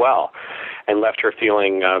as well, and left her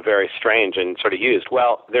feeling very strange and sort of used.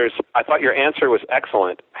 Well, I thought your answer was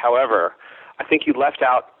excellent. However, I think you left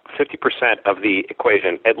out 50% of the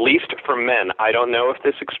equation, at least for men. I don't know if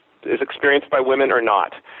this is experienced by women or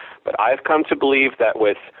not, but I've come to believe that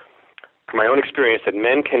from my own experience, that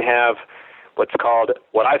men can have what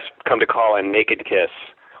I've come to call a naked kiss,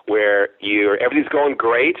 where everything's going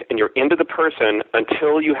great and you're into the person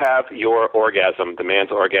until you have your orgasm, the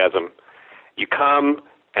man's orgasm. You come,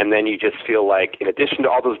 and then you just feel like, in addition to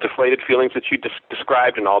all those deflated feelings that you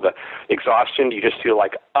described and all the exhaustion, you just feel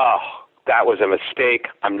like, oh, that was a mistake.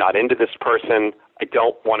 I'm not into this person. I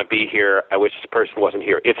don't want to be here. I wish this person wasn't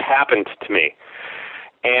here. It's happened to me.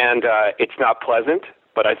 And it's not pleasant,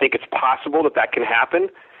 but I think it's possible that can happen.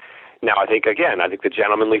 Now, I think the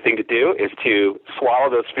gentlemanly thing to do is to swallow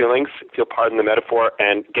those feelings, if you'll pardon the metaphor,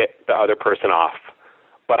 and get the other person off.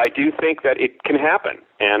 But I do think that it can happen.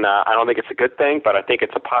 And I don't think it's a good thing, but I think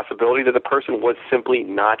it's a possibility that the person was simply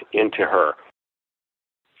not into her.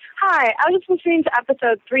 Hi, I was just listening to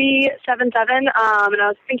episode 377, and I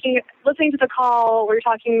was listening to the call where you're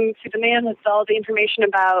talking to the man with all the information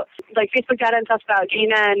about, like, Facebook data and stuff about gay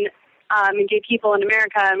men and gay people in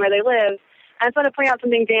America and where they live. And I just want to point out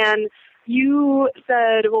something, Dan. You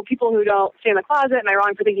said, well, people who don't stay in the closet, am I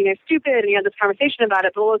wrong for thinking they're stupid? And you had this conversation about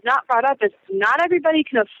it. But what was not brought up is not everybody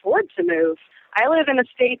can afford to move. I live in a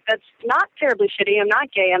state that's not terribly shitty. I'm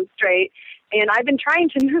not gay. I'm straight. And I've been trying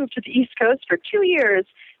to move to the East Coast for 2 years,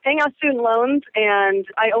 paying out student loans, and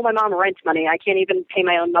I owe my mom rent money. I can't even pay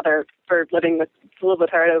my own mother to live with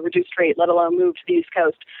her at a reduced rate, let alone move to the East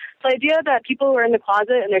Coast. So the idea that people who are in the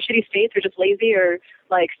closet in their shitty states are just lazy or,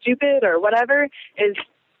 like, stupid or whatever is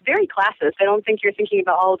very classist. I don't think you're thinking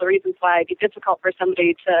about all of the reasons why it'd be difficult for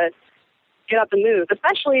somebody to get up and move,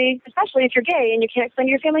 especially if you're gay and you can't explain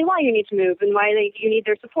to your family why you need to move and why you need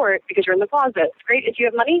their support because you're in the closet. It's great if you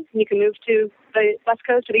have money and you can move to the West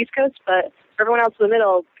Coast or the East Coast, but for everyone else in the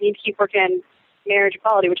middle, you need to keep working marriage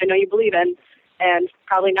equality, which I know you believe in, and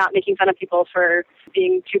probably not making fun of people for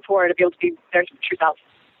being too poor to be able to be their true self.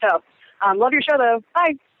 So, love your show, though.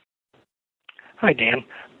 Bye. Hi, Dan.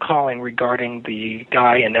 Calling regarding the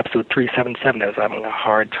guy in episode 377 that was having a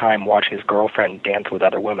hard time watching his girlfriend dance with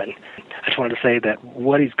other women. I just wanted to say that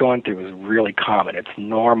what he's going through is really common. It's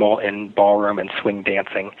normal in ballroom and swing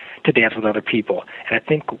dancing to dance with other people. And I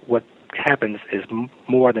think what happens is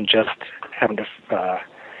more than just having to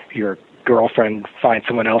your girlfriend find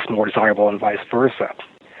someone else more desirable and vice versa.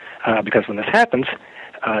 Because when this happens,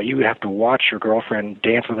 you have to watch your girlfriend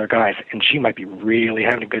dance with other guys, and she might be really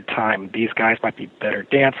having a good time. These guys might be better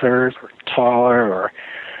dancers or taller,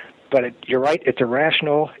 but you're right, it's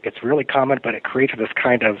irrational, it's really common, but it creates this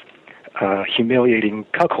kind of humiliating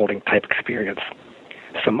cuckolding type experience.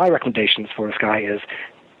 So my recommendations for this guy is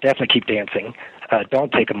definitely keep dancing.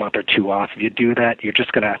 Don't take a month or two off. If you do that, you're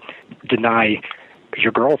just going to deny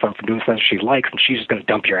your girlfriend from doing something she likes, and she's just going to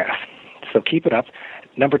dump your ass. So keep it up.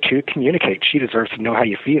 Number 2, communicate. She deserves to know how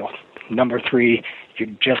you feel. Number 3, you're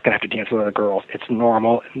just going to have to dance with other girls. It's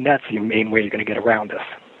normal, and that's the main way you're going to get around this.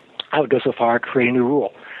 I would go so far, create a new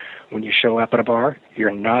rule. When you show up at a bar,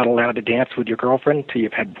 you're not allowed to dance with your girlfriend until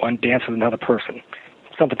you've had one dance with another person.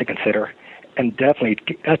 Something to consider. And definitely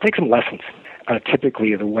take some lessons.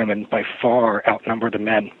 typically the women by far outnumber the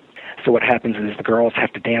men. So what happens is the girls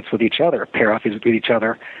have to dance with each other, pair off with each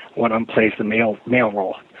other. One of them plays the male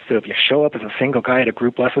role. So if you show up as a single guy at a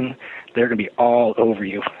group lesson, they're going to be all over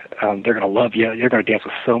you. They're going to love you. You're going to dance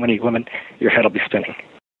with so many women, your head will be spinning.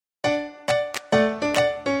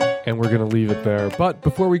 And we're going to leave it there. But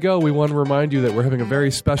before we go, we want to remind you that we're having a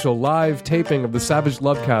very special live taping of the Savage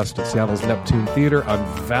Lovecast at Seattle's Neptune Theater on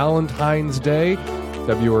Valentine's Day,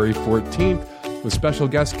 February 14th, with special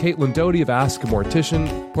guest Caitlin Doty of Ask a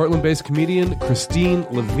Mortician, Portland-based comedian Christine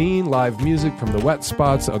Levine, live music from the Wet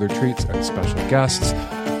Spots, other treats, and special guests.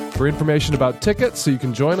 For information about tickets, so you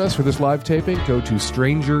can join us for this live taping, go to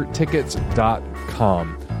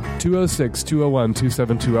strangertickets.com.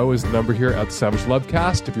 206-201-2720 is the number here at the Savage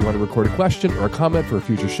Lovecast. If you want to record a question or a comment for a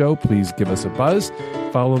future show, please give us a buzz.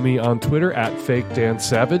 Follow me on Twitter at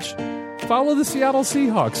FakeDanceSavage. Follow the Seattle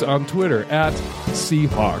Seahawks on Twitter at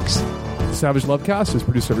Seahawks. The Savage Lovecast is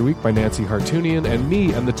produced every week by Nancy Hartunian and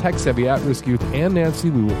me and the tech-savvy at-risk youth and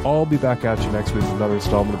Nancy. We will all be back at you next week with another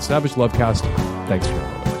installment of Savage Lovecast. Thanks for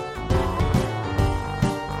listening.